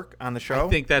police work on the show? I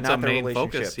think that's not a main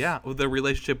focus. Yeah, the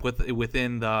relationship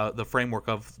within the framework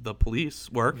of the police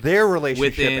work. Their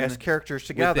relationship as characters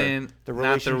together.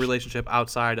 Not the relationship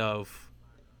outside of.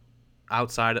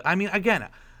 I mean, again,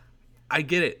 I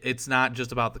get it. It's not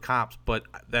just about the cops, but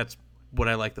that's what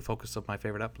I like. The focus of my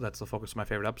favorite. That's the focus of my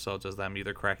favorite episodes is them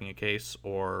either cracking a case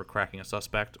or cracking a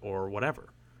suspect or whatever.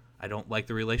 I don't like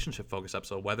the relationship focus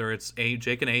episode, whether it's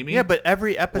Jake and Amy. Yeah, but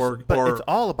every episode, it's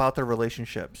all about their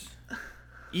relationships.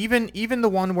 Even the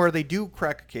one where they do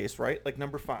crack a case, right? Like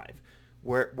number 5,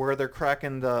 where they're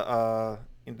cracking they're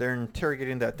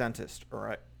interrogating that dentist, all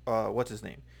right? What's his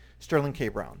name? Sterling K.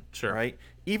 Brown. Sure. Right.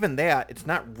 Even that, it's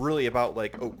not really about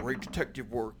great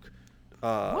detective work.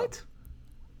 What?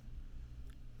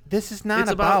 This is not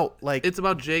about It's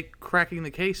about Jake cracking the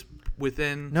case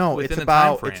within it's the about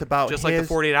time frame, it's about just like the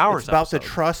 48 hours. It's about episode. the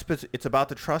trust. It's about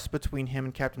the trust between him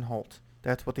and Captain Holt.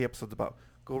 That's what the episode's about.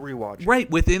 Go rewatch it. Right,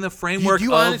 within the framework of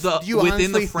the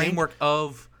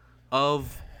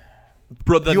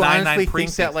 9-9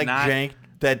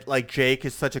 precinct. Jake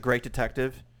is such a great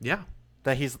detective? Yeah.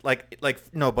 That he's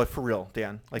no, but for real,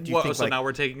 Dan. Like, do you think so now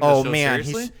we're taking the show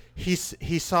seriously?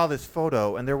 He saw this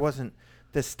photo and there wasn't,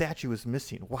 the statue was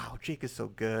missing. Wow, Jake is so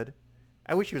good.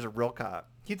 I wish he was a real cop.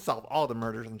 He'd solve all the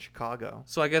murders in Chicago.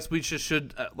 So I guess we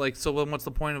should so then what's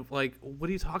the point of what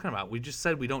are you talking about? We just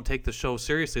said we don't take the show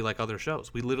seriously like other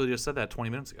shows. We literally just said that 20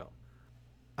 minutes ago.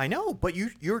 I know, but you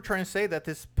were trying to say that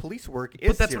this police work is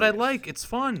But that's serious. what I like. It's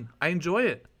fun. I enjoy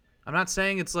it. I'm not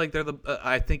saying it's like they're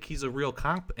I think he's a real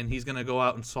cop and he's gonna go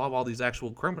out and solve all these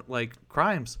actual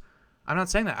crimes. I'm not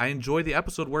saying that. I enjoy the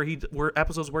episodes where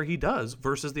he does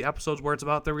versus the episodes where it's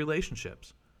about their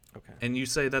relationships. Okay. And you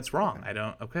say that's wrong. I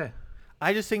don't. Okay.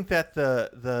 I just think that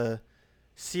the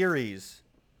series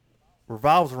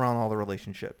revolves around all the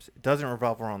relationships. It doesn't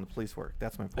revolve around the police work.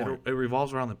 That's my point. It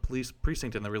revolves around the police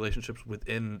precinct and the relationships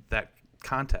within that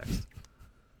context.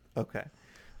 Okay,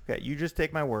 you just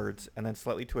take my words and then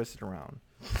slightly twist it around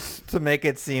to make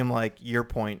it seem like your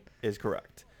point is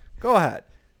correct. Go ahead.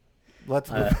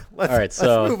 Let's move. All right,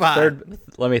 so move on.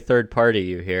 Let me third party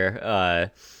you here.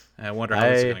 I wonder how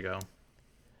this is gonna go.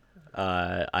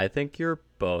 I think you're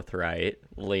both right,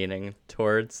 leaning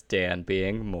towards Dan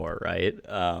being more right.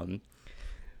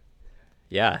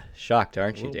 Yeah, shocked,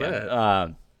 aren't you,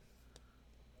 Dan?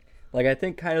 I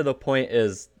think kind of the point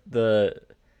is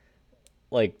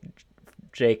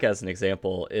Jake, as an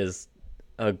example, is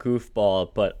a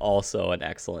goofball, but also an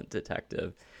excellent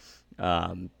detective.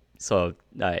 So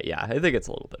yeah, I think it's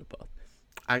a little bit of both.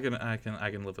 I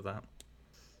can live with that.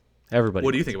 Everybody.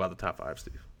 What do you think about the top 5,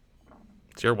 Steve?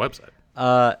 It's your website.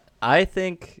 I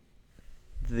think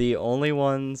the only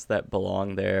ones that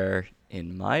belong there,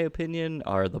 in my opinion,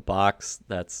 are The Box.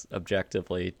 That's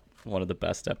objectively one of the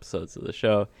best episodes of the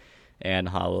show, and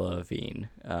Halloween.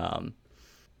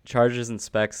 Charges and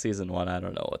Specs season 1, I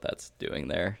don't know what that's doing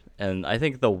there. And I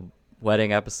think the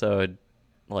wedding episode,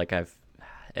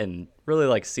 and really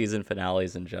like season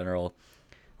finales in general,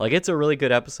 like it's a really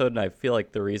good episode, and I feel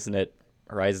like the reason it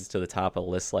rises to the top of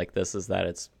lists like this is that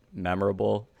it's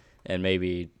memorable, and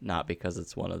maybe not because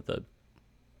it's one of the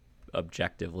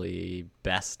objectively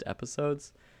best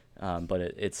episodes, but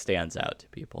it stands out to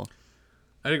people.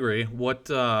 I'd agree. What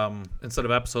instead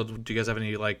of episodes, do you guys have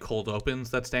any like cold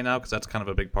opens that stand out? Because that's kind of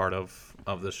a big part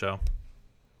of this show.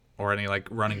 Or any like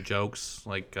running jokes,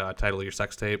 like title of your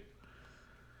sex tape.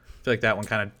 I feel like that one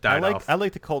kind of died off. I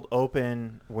like the cold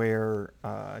open where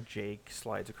Jake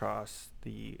slides across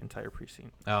the entire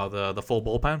precinct. Oh, the full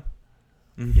bullpen.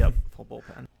 Yep, full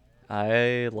bullpen.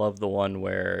 I love the one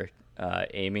where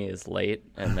Amy is late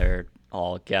and they're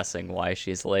all guessing why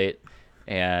she's late,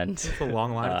 and It's a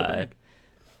long line at the bank.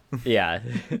 Yeah,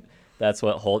 that's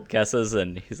what Holt guesses,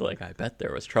 and he's like, I bet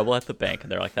there was trouble at the bank.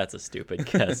 And they're like, that's a stupid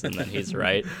guess. And then he's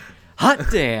right.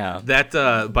 Hot damn. That,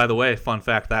 by the way, fun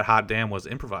fact, that hot damn was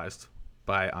improvised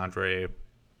by Andre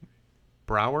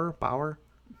Bauer.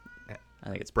 I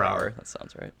think it's Brower. That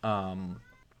sounds right.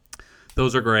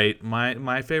 Those are great.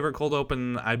 My favorite cold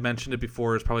open, I mentioned it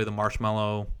before, is probably the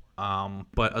marshmallow.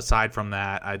 But aside from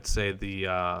that, I'd say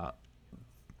the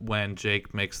when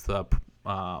Jake makes the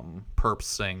perps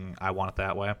sing "I Want It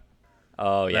That Way."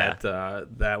 Oh yeah,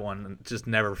 that one just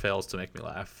never fails to make me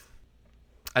laugh.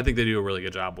 I think they do a really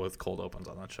good job with cold opens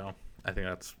on that show. I think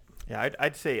that's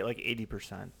I'd say like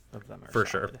 80% of them are for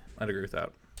solid. sure. I'd agree with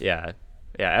that. yeah.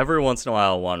 Every once in a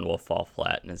while, one will fall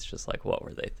flat, and it's just like, what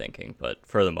were they thinking? But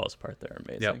for the most part, they're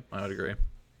amazing. Yep, I would agree.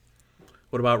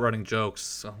 What about running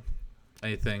jokes?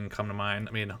 Anything come to mind?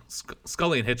 I mean,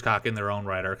 Scully and Hitchcock in their own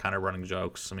right are kind of running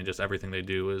jokes. I mean, just everything they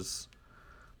do is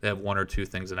they have one or two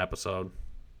things an episode.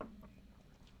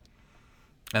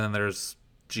 And then there's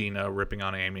Gina ripping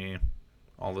on Amy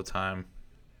all the time.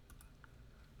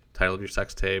 Title of your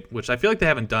sex tape, which I feel like they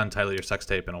haven't done title of your sex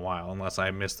tape in a while, unless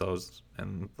I missed those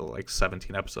in the like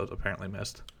 17 episodes apparently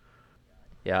missed.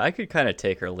 Yeah, I could kind of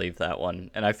take or leave that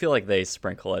one, and I feel like they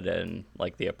sprinkle it in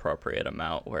like the appropriate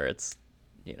amount, where it's,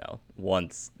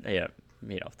 once,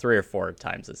 3 or 4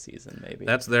 times a season maybe.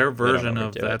 That's their version of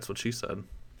overdo That's What She Said.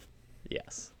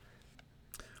 Yes.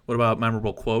 What about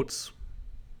memorable quotes?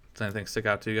 Does anything stick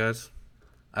out to you guys?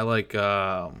 I like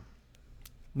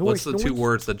what's the two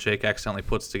words that Jake accidentally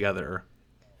puts together?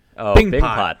 Oh, Bing Bing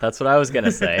pot. pot. That's what I was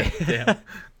gonna say. Damn.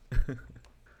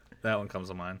 That one comes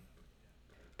to mind.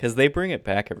 Because they bring it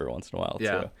back every once in a while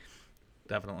Yeah, too.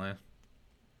 definitely.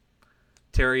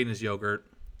 Terry and his yogurt.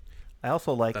 I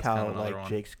also like That's how kind of another like one.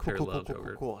 Jake's Terry loves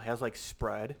yogurt. cool has like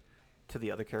spread to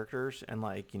the other characters, and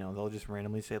like they'll just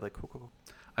randomly say like cool.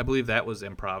 I believe that was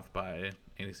improv by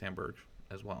Andy Samberg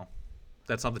as well.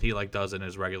 That's something he like does in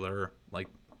his regular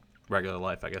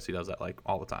life. I guess he does that like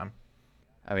all the time.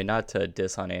 I mean, not to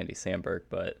diss on Andy Samberg,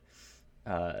 but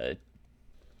I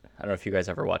don't know if you guys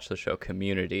ever watched the show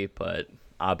Community, but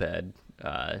Abed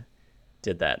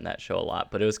did that in that show a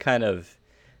lot. But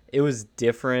it was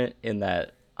different in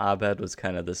that Abed was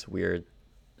kind of this weird,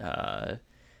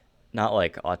 not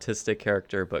like autistic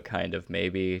character, but kind of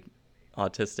maybe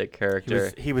autistic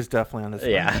character. He was definitely on this.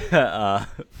 Yeah.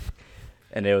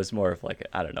 And it was more of like,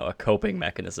 I don't know, a coping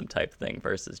mechanism type thing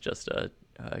versus just a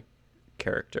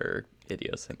character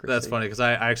idiosyncrasy. That's funny because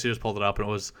I actually just pulled it up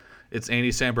and it's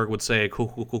Andy Samberg would say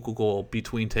cool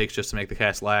between takes just to make the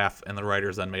cast laugh, and the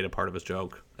writers then made it part of his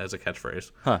joke as a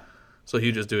catchphrase. Huh. So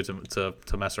he just do it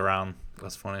to mess around.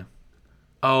 That's funny.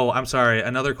 Oh, I'm sorry.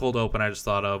 Another cold open I just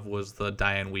thought of was the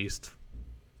Diane Weist,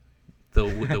 the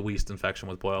Weist infection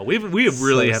with Boyle. We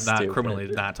really have not stupid. criminally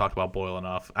not talked about Boyle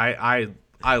enough.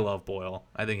 I love Boyle.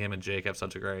 I think him and Jake have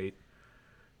such a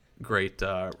great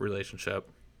relationship.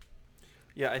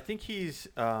 Yeah, I think he's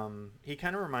he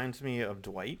kind of reminds me of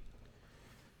Dwight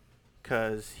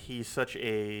because he's such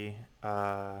a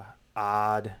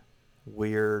odd,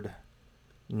 weird,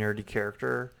 nerdy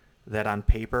character that on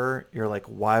paper you're like,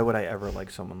 why would I ever like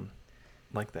someone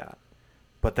like that?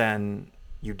 But then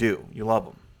you do. You love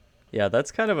him. Yeah,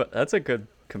 that's a good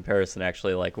comparison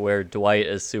actually. Like where Dwight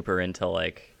is super into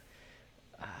like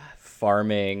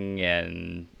farming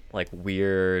and like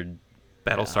weird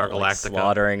Battlestar Galactica, like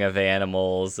slaughtering of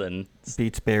animals and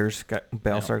Beats Bears,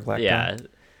 Battlestar Galactica. Yeah,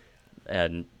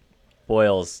 and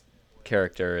Boyle's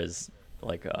character is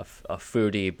like a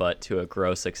foodie, but to a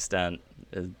gross extent.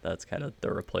 That's kind of the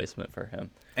replacement for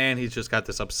him. And he's just got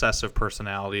this obsessive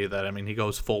personality that, I mean, he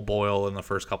goes full boil in the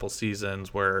first couple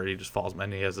seasons where he just falls,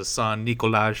 and he has his son,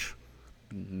 Nikolaj.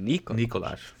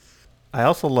 I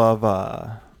also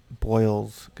love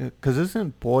Boyle's, because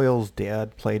isn't Boyle's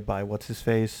dad played by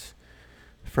what's-his-face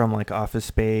from, like, Office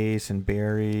Space and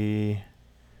Barry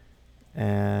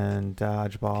and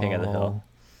Dodgeball? King of the Hill.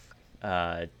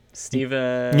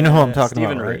 Steven... You know who I'm talking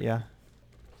Stephen about, right? Root. Yeah.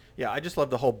 Yeah, I just love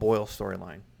the whole Boyle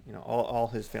storyline. You know, all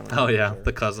his family. Oh, yeah,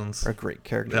 the cousins. Are great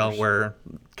characters. They all wear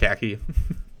khaki.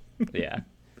 Yeah.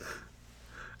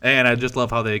 And I just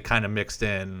love how they kind of mixed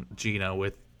in Gina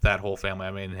with that whole family.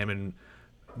 I mean, him and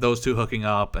those two hooking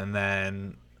up, and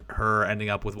then her ending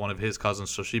up with one of his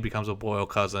cousins, so she becomes a Boyle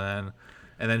cousin,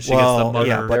 and then she gets the mother.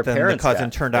 Yeah, but then the parents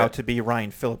cousin turned out to be Ryan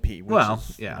Phillippe.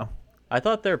 Yeah. I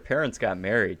thought their parents got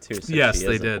married too. So Yes, she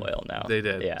they is did. A Boyle now. They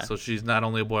did. Yeah. So she's not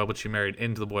only a Boyle, but she married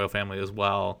into the Boyle family as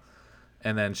well.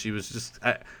 And then she was just,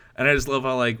 and I just love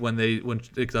how, like, when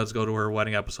it does go to her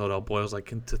wedding episode, how Boyle's like,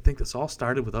 to think this all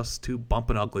started with us two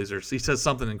bumping uglies. Or he says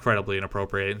something incredibly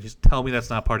inappropriate, and he's tell me that's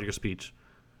not part of your speech.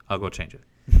 I'll go change it.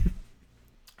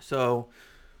 So,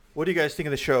 what do you guys think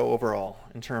of the show overall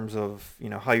in terms of, you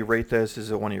know, how you rate this?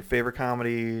 Is it one of your favorite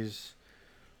comedies?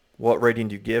 What rating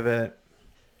do you give it?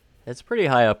 It's pretty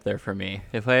high up there for me.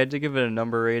 If I had to give it a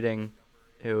number rating,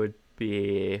 it would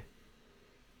be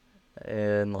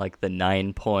in like the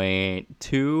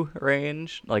 9.2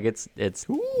 range. Like it's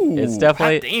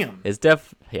definitely damn. It's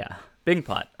yeah, big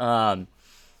pot.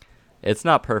 It's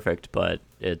not perfect, but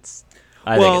it's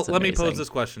I think it's let me amazing. pose this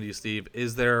question to you, Steve.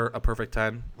 Is there a perfect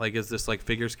 10? Like, is this like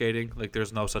figure skating? Like,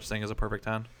 there's no such thing as a perfect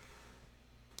 10?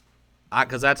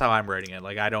 Because that's how I'm rating it.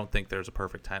 Like, I don't think there's a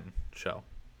perfect 10 show.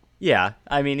 Yeah,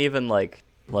 I mean, even like,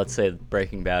 let's say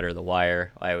Breaking Bad or The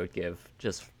Wire, I would give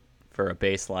just for a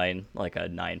baseline like a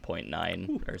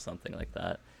 9.9 or something like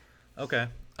that. Okay.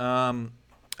 I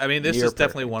mean, this is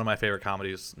definitely one of my favorite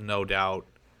comedies, no doubt.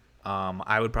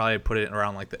 I would probably put it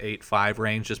around like the 8.5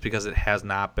 range just because it has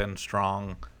not been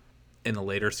strong in the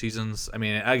later seasons. I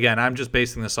mean, again, I'm just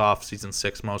basing this off season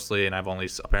 6 mostly, and I've only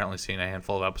apparently seen a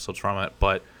handful of episodes from it,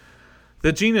 but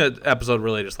the Gina episode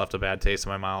really just left a bad taste in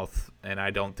my mouth, and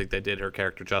I don't think they did her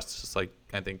character justice, like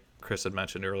I think Chris had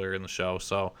mentioned earlier in the show.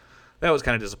 So that was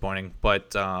kind of disappointing.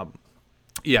 But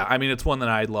yeah, I mean, it's one that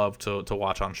I'd love to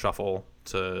watch on shuffle,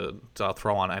 to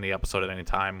throw on any episode at any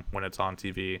time when it's on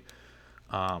TV.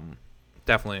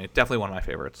 Definitely one of my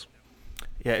favorites.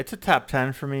 Yeah, it's a top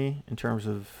 10 for me in terms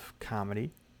of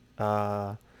comedy.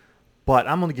 But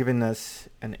I'm only giving this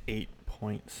an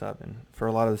 8.7 for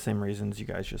a lot of the same reasons you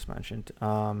guys just mentioned.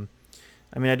 I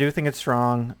mean, I do think it's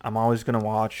strong. I'm always going to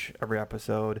watch every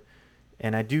episode.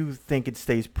 And I do think it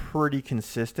stays pretty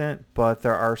consistent, but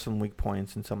there are some weak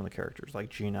points in some of the characters, like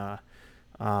Gina.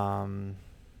 And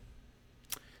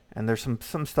there's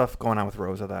some stuff going on with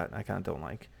Rosa that I kind of don't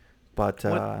like. But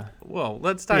well,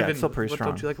 let's dive in. It's still pretty strong.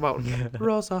 What don't you like about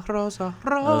Rosa?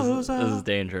 This is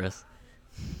dangerous.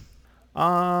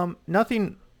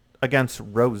 Nothing against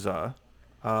Rosa.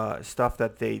 Stuff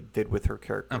that they did with her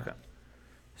character. Okay.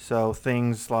 So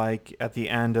things like at the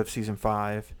end of season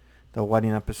 5, the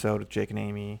wedding episode with Jake and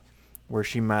Amy, where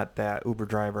she met that Uber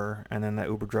driver, and then that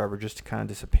Uber driver just kind of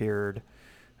disappeared.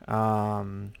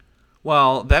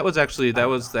 Well,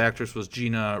 the actress was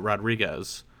Gina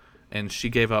Rodriguez, and she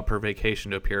gave up her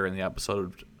vacation to appear in the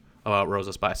episode about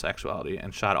Rosa's bisexuality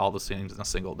and shot all the scenes in a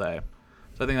single day.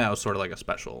 So I think that was sort of like a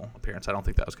special appearance. I don't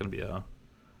think that was going to be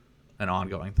an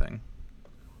ongoing thing.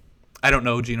 I don't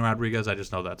know Gina Rodriguez. I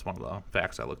just know that's one of the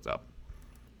facts I looked up.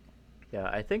 Yeah,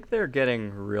 I think they're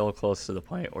getting real close to the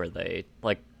point where they,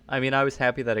 like, I mean, I was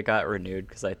happy that it got renewed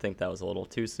because I think that was a little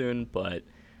too soon, but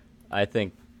I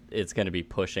think it's going to be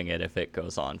pushing it if it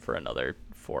goes on for another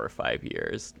 4 or 5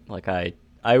 years. Like, I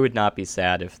would not be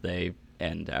sad if they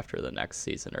end after the next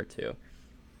season or 2.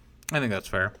 I think that's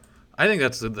fair. I think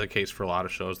that's the case for a lot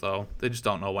of shows, though. They just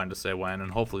don't know when to say when,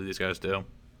 and hopefully these guys do.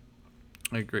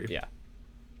 I agree. Yeah.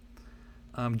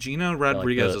 Gina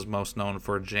Rodriguez is most known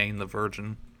for Jane the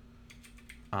Virgin,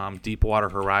 Deepwater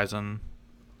Horizon.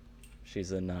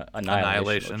 She's in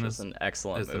Annihilation, which is an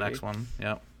excellent movie. The next one.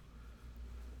 Yep.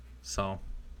 So,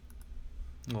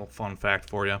 a little fun fact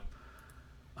for you.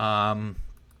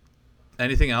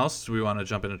 Anything else? Do we want to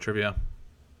jump into trivia?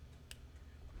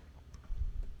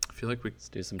 I feel like let's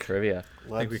do some trivia. I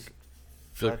feel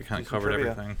like we kind of covered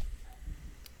everything.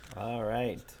 All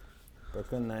right.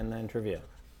 Brooklyn Nine-Nine trivia.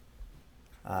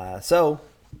 So,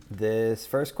 this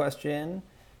first question,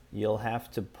 you'll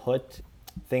have to put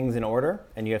things in order,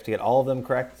 and you have to get all of them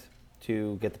correct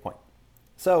to get the point.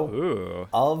 So, Ooh.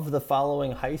 of the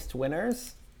following heist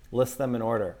winners, list them in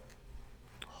order.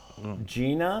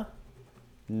 Gina,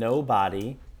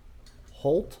 Nobody,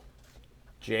 Holt,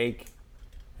 Jake,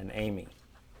 and Amy.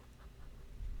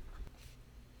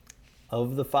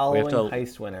 Of the following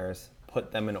heist winners,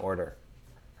 put them in order.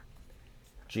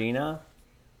 Gina,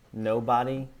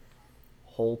 Nobody,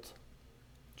 Holt,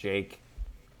 Jake,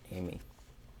 Amy.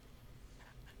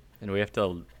 And we have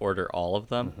to order all of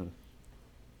them?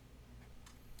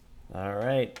 All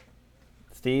right.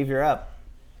 Steve, you're up.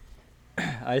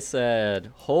 I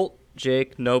said Holt,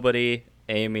 Jake, Nobody,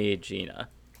 Amy, Gina.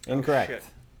 Incorrect. Shit.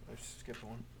 I skipped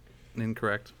one.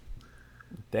 Incorrect.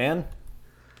 Dan?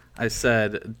 I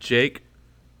said Jake,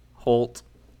 Holt,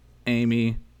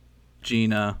 Amy,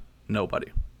 Gina,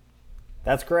 Nobody.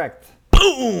 That's correct.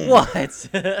 What?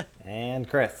 And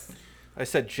Chris? I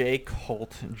said Jake,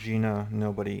 Holt, Gina,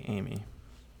 Nobody, Amy.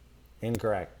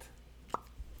 Incorrect.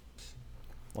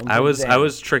 I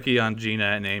was tricky on Gina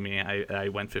and Amy. I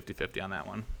went 50-50 on that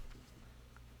one.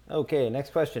 Okay,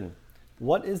 next question.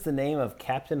 What is the name of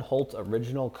Captain Holt's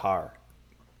original car?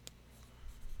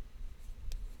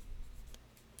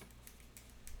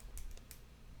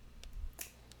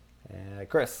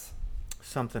 Chris?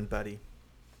 Something Betty.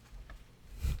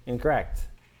 Incorrect.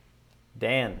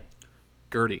 Dan?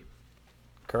 Gertie.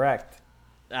 Correct.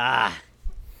 I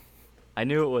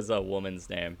knew it was a woman's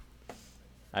name.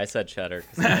 I said Cheddar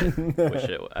 'cause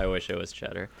I wish it was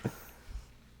Cheddar.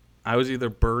 I was either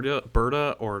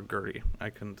Berta or Gertie. I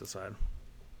couldn't decide.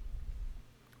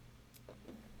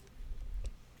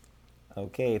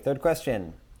 Okay, third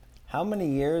question. How many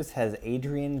years has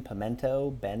Adrian Pimento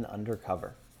been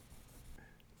undercover?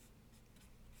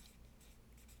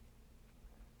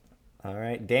 All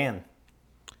right, Dan.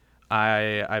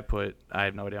 I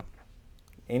have no idea.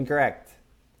 Incorrect.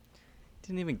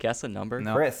 Didn't even guess a number.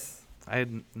 No. Chris. I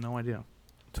had no idea.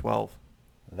 12.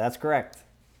 That's correct.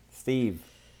 Steve.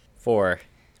 4.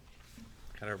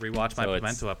 Gotta rewatch my So it's-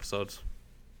 Pimento episodes.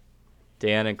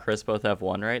 Dan and Chris both have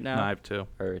 1 right now. No, I have 2.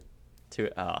 Or 2.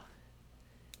 Oh.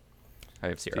 I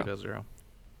have 0. Steve has 0.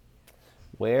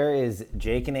 Where is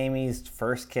Jake and Amy's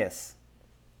first kiss?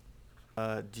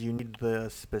 Do you need the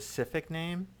specific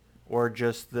name or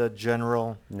just the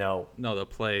general? No. No, the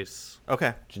place.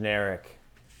 Okay. Generic.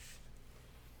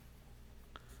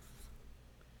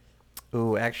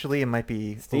 Ooh, actually, it might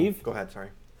be Steve? Ooh, go ahead. Sorry.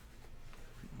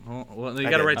 Well, you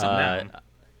I gotta did. write something down.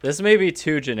 This may be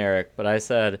too generic, but I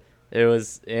said it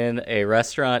was in a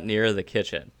restaurant near the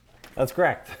kitchen. That's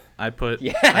correct. I put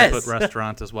Yes!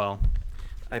 restaurant as well.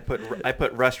 I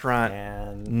put restaurant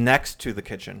And next to the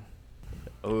kitchen.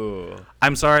 Ooh.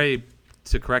 I'm sorry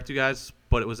to correct you guys,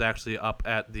 but it was actually up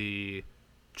at the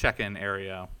check-in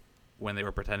area when they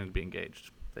were pretending to be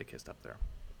engaged. They kissed up there.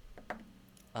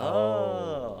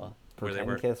 Oh. Where they pretend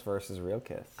were- kiss versus real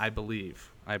kiss. I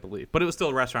believe. But it was still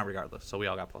a restaurant regardless, so we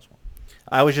all got +1.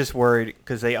 I was just worried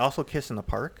because they also kiss in the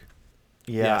park.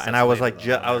 Yeah, Yes, and that's I was later, like,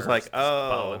 though, I was when like, they're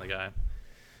Bo oh. and the guy.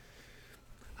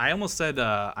 I almost said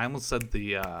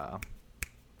the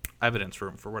evidence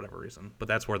room for whatever reason, but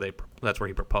that's where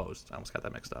he proposed. I almost got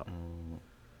that mixed up.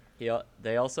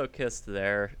 They also kissed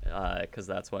there because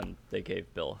that's when they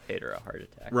gave Bill Hader a heart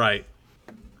attack. Right.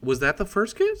 Was that the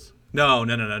first kiss? No.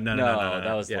 No,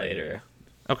 that was later.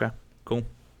 Yeah. Okay. Cool.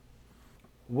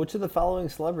 Which of the following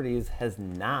celebrities has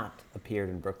not appeared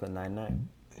in Brooklyn Nine-Nine?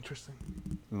 Interesting.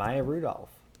 Maya Rudolph,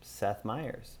 Seth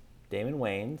Meyers, Damon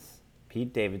Wayans,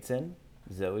 Pete Davidson,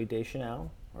 Zoe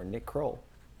Deschanel, or Nick Kroll?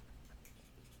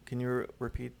 Can you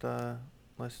repeat the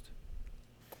list?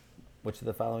 Which of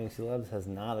the following celebs has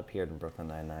not appeared in Brooklyn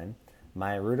Nine-Nine?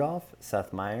 Maya Rudolph,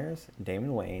 Seth Meyers,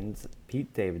 Damon Wayans,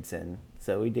 Pete Davidson,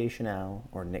 Zoe Deschanel,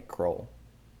 or Nick Kroll?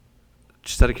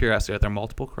 Just out of curiosity, are there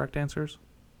multiple correct answers?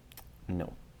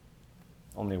 No.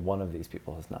 Only one of these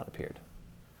people has not appeared.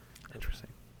 Interesting.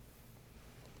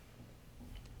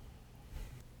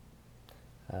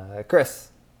 Chris.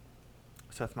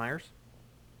 Seth Meyers?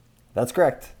 That's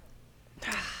correct.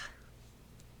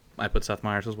 I put Seth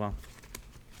Meyers as well.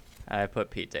 I put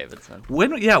Pete Davidson.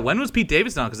 When was Pete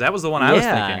Davidson on? Because that was the one I was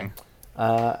Yeah. thinking.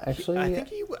 Actually,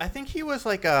 I think he was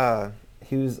like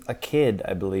he was a kid,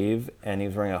 I believe, and he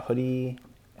was wearing a hoodie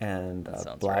and a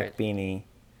sounds black right. beanie.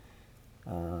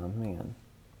 Man.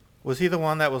 Was he the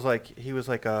one that was like he was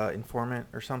like a informant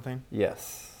or something?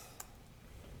 Yes.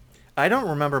 I don't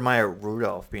remember Maya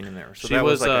Rudolph being in there. So She that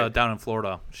was like down in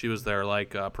Florida. She was their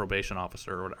probation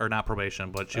officer, or not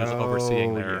probation, but she was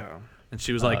overseeing their. yeah. And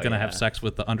she was gonna have yeah. sex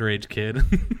with the underage kid.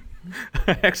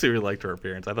 I actually really liked her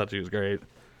appearance. I thought she was great.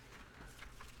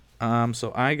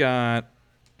 So I got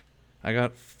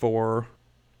 4.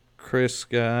 Chris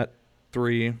got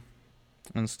 3.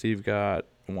 And Steve got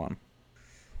 1.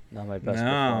 Not my best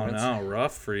performance. No,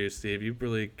 rough for you, Steve. You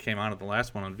really came out at the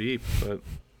last one on Veep, but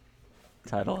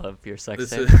Title of your sex this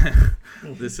tape.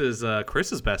 is this is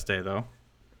Chris's best day though.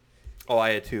 Oh,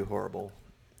 I had 2 horrible.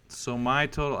 So my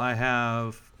total, I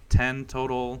have 10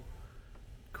 total.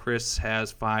 Chris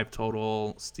has 5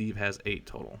 total. Steve has 8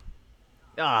 total.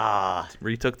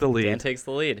 Retook the lead. Dan takes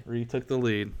the lead. Retook the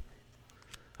lead.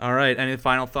 All right. Any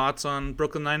final thoughts on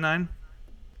Brooklyn Nine-Nine?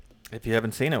 If you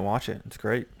haven't seen it, watch it. It's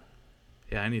great.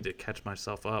 Yeah, I need to catch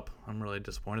myself up. I'm really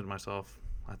disappointed in myself.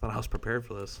 I thought I was prepared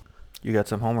for this. You got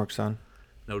some homework, son.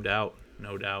 No doubt.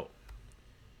 No doubt.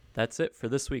 That's it for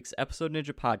this week's Episode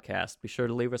Ninja podcast. Be sure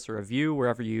to leave us a review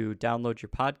wherever you download your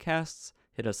podcasts.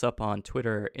 Hit us up on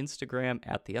Twitter or Instagram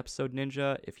at The Episode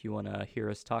Ninja if you want to hear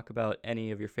us talk about any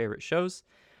of your favorite shows.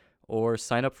 Or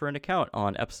sign up for an account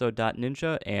on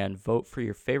episode.ninja and vote for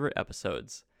your favorite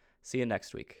episodes. See you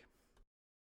next week.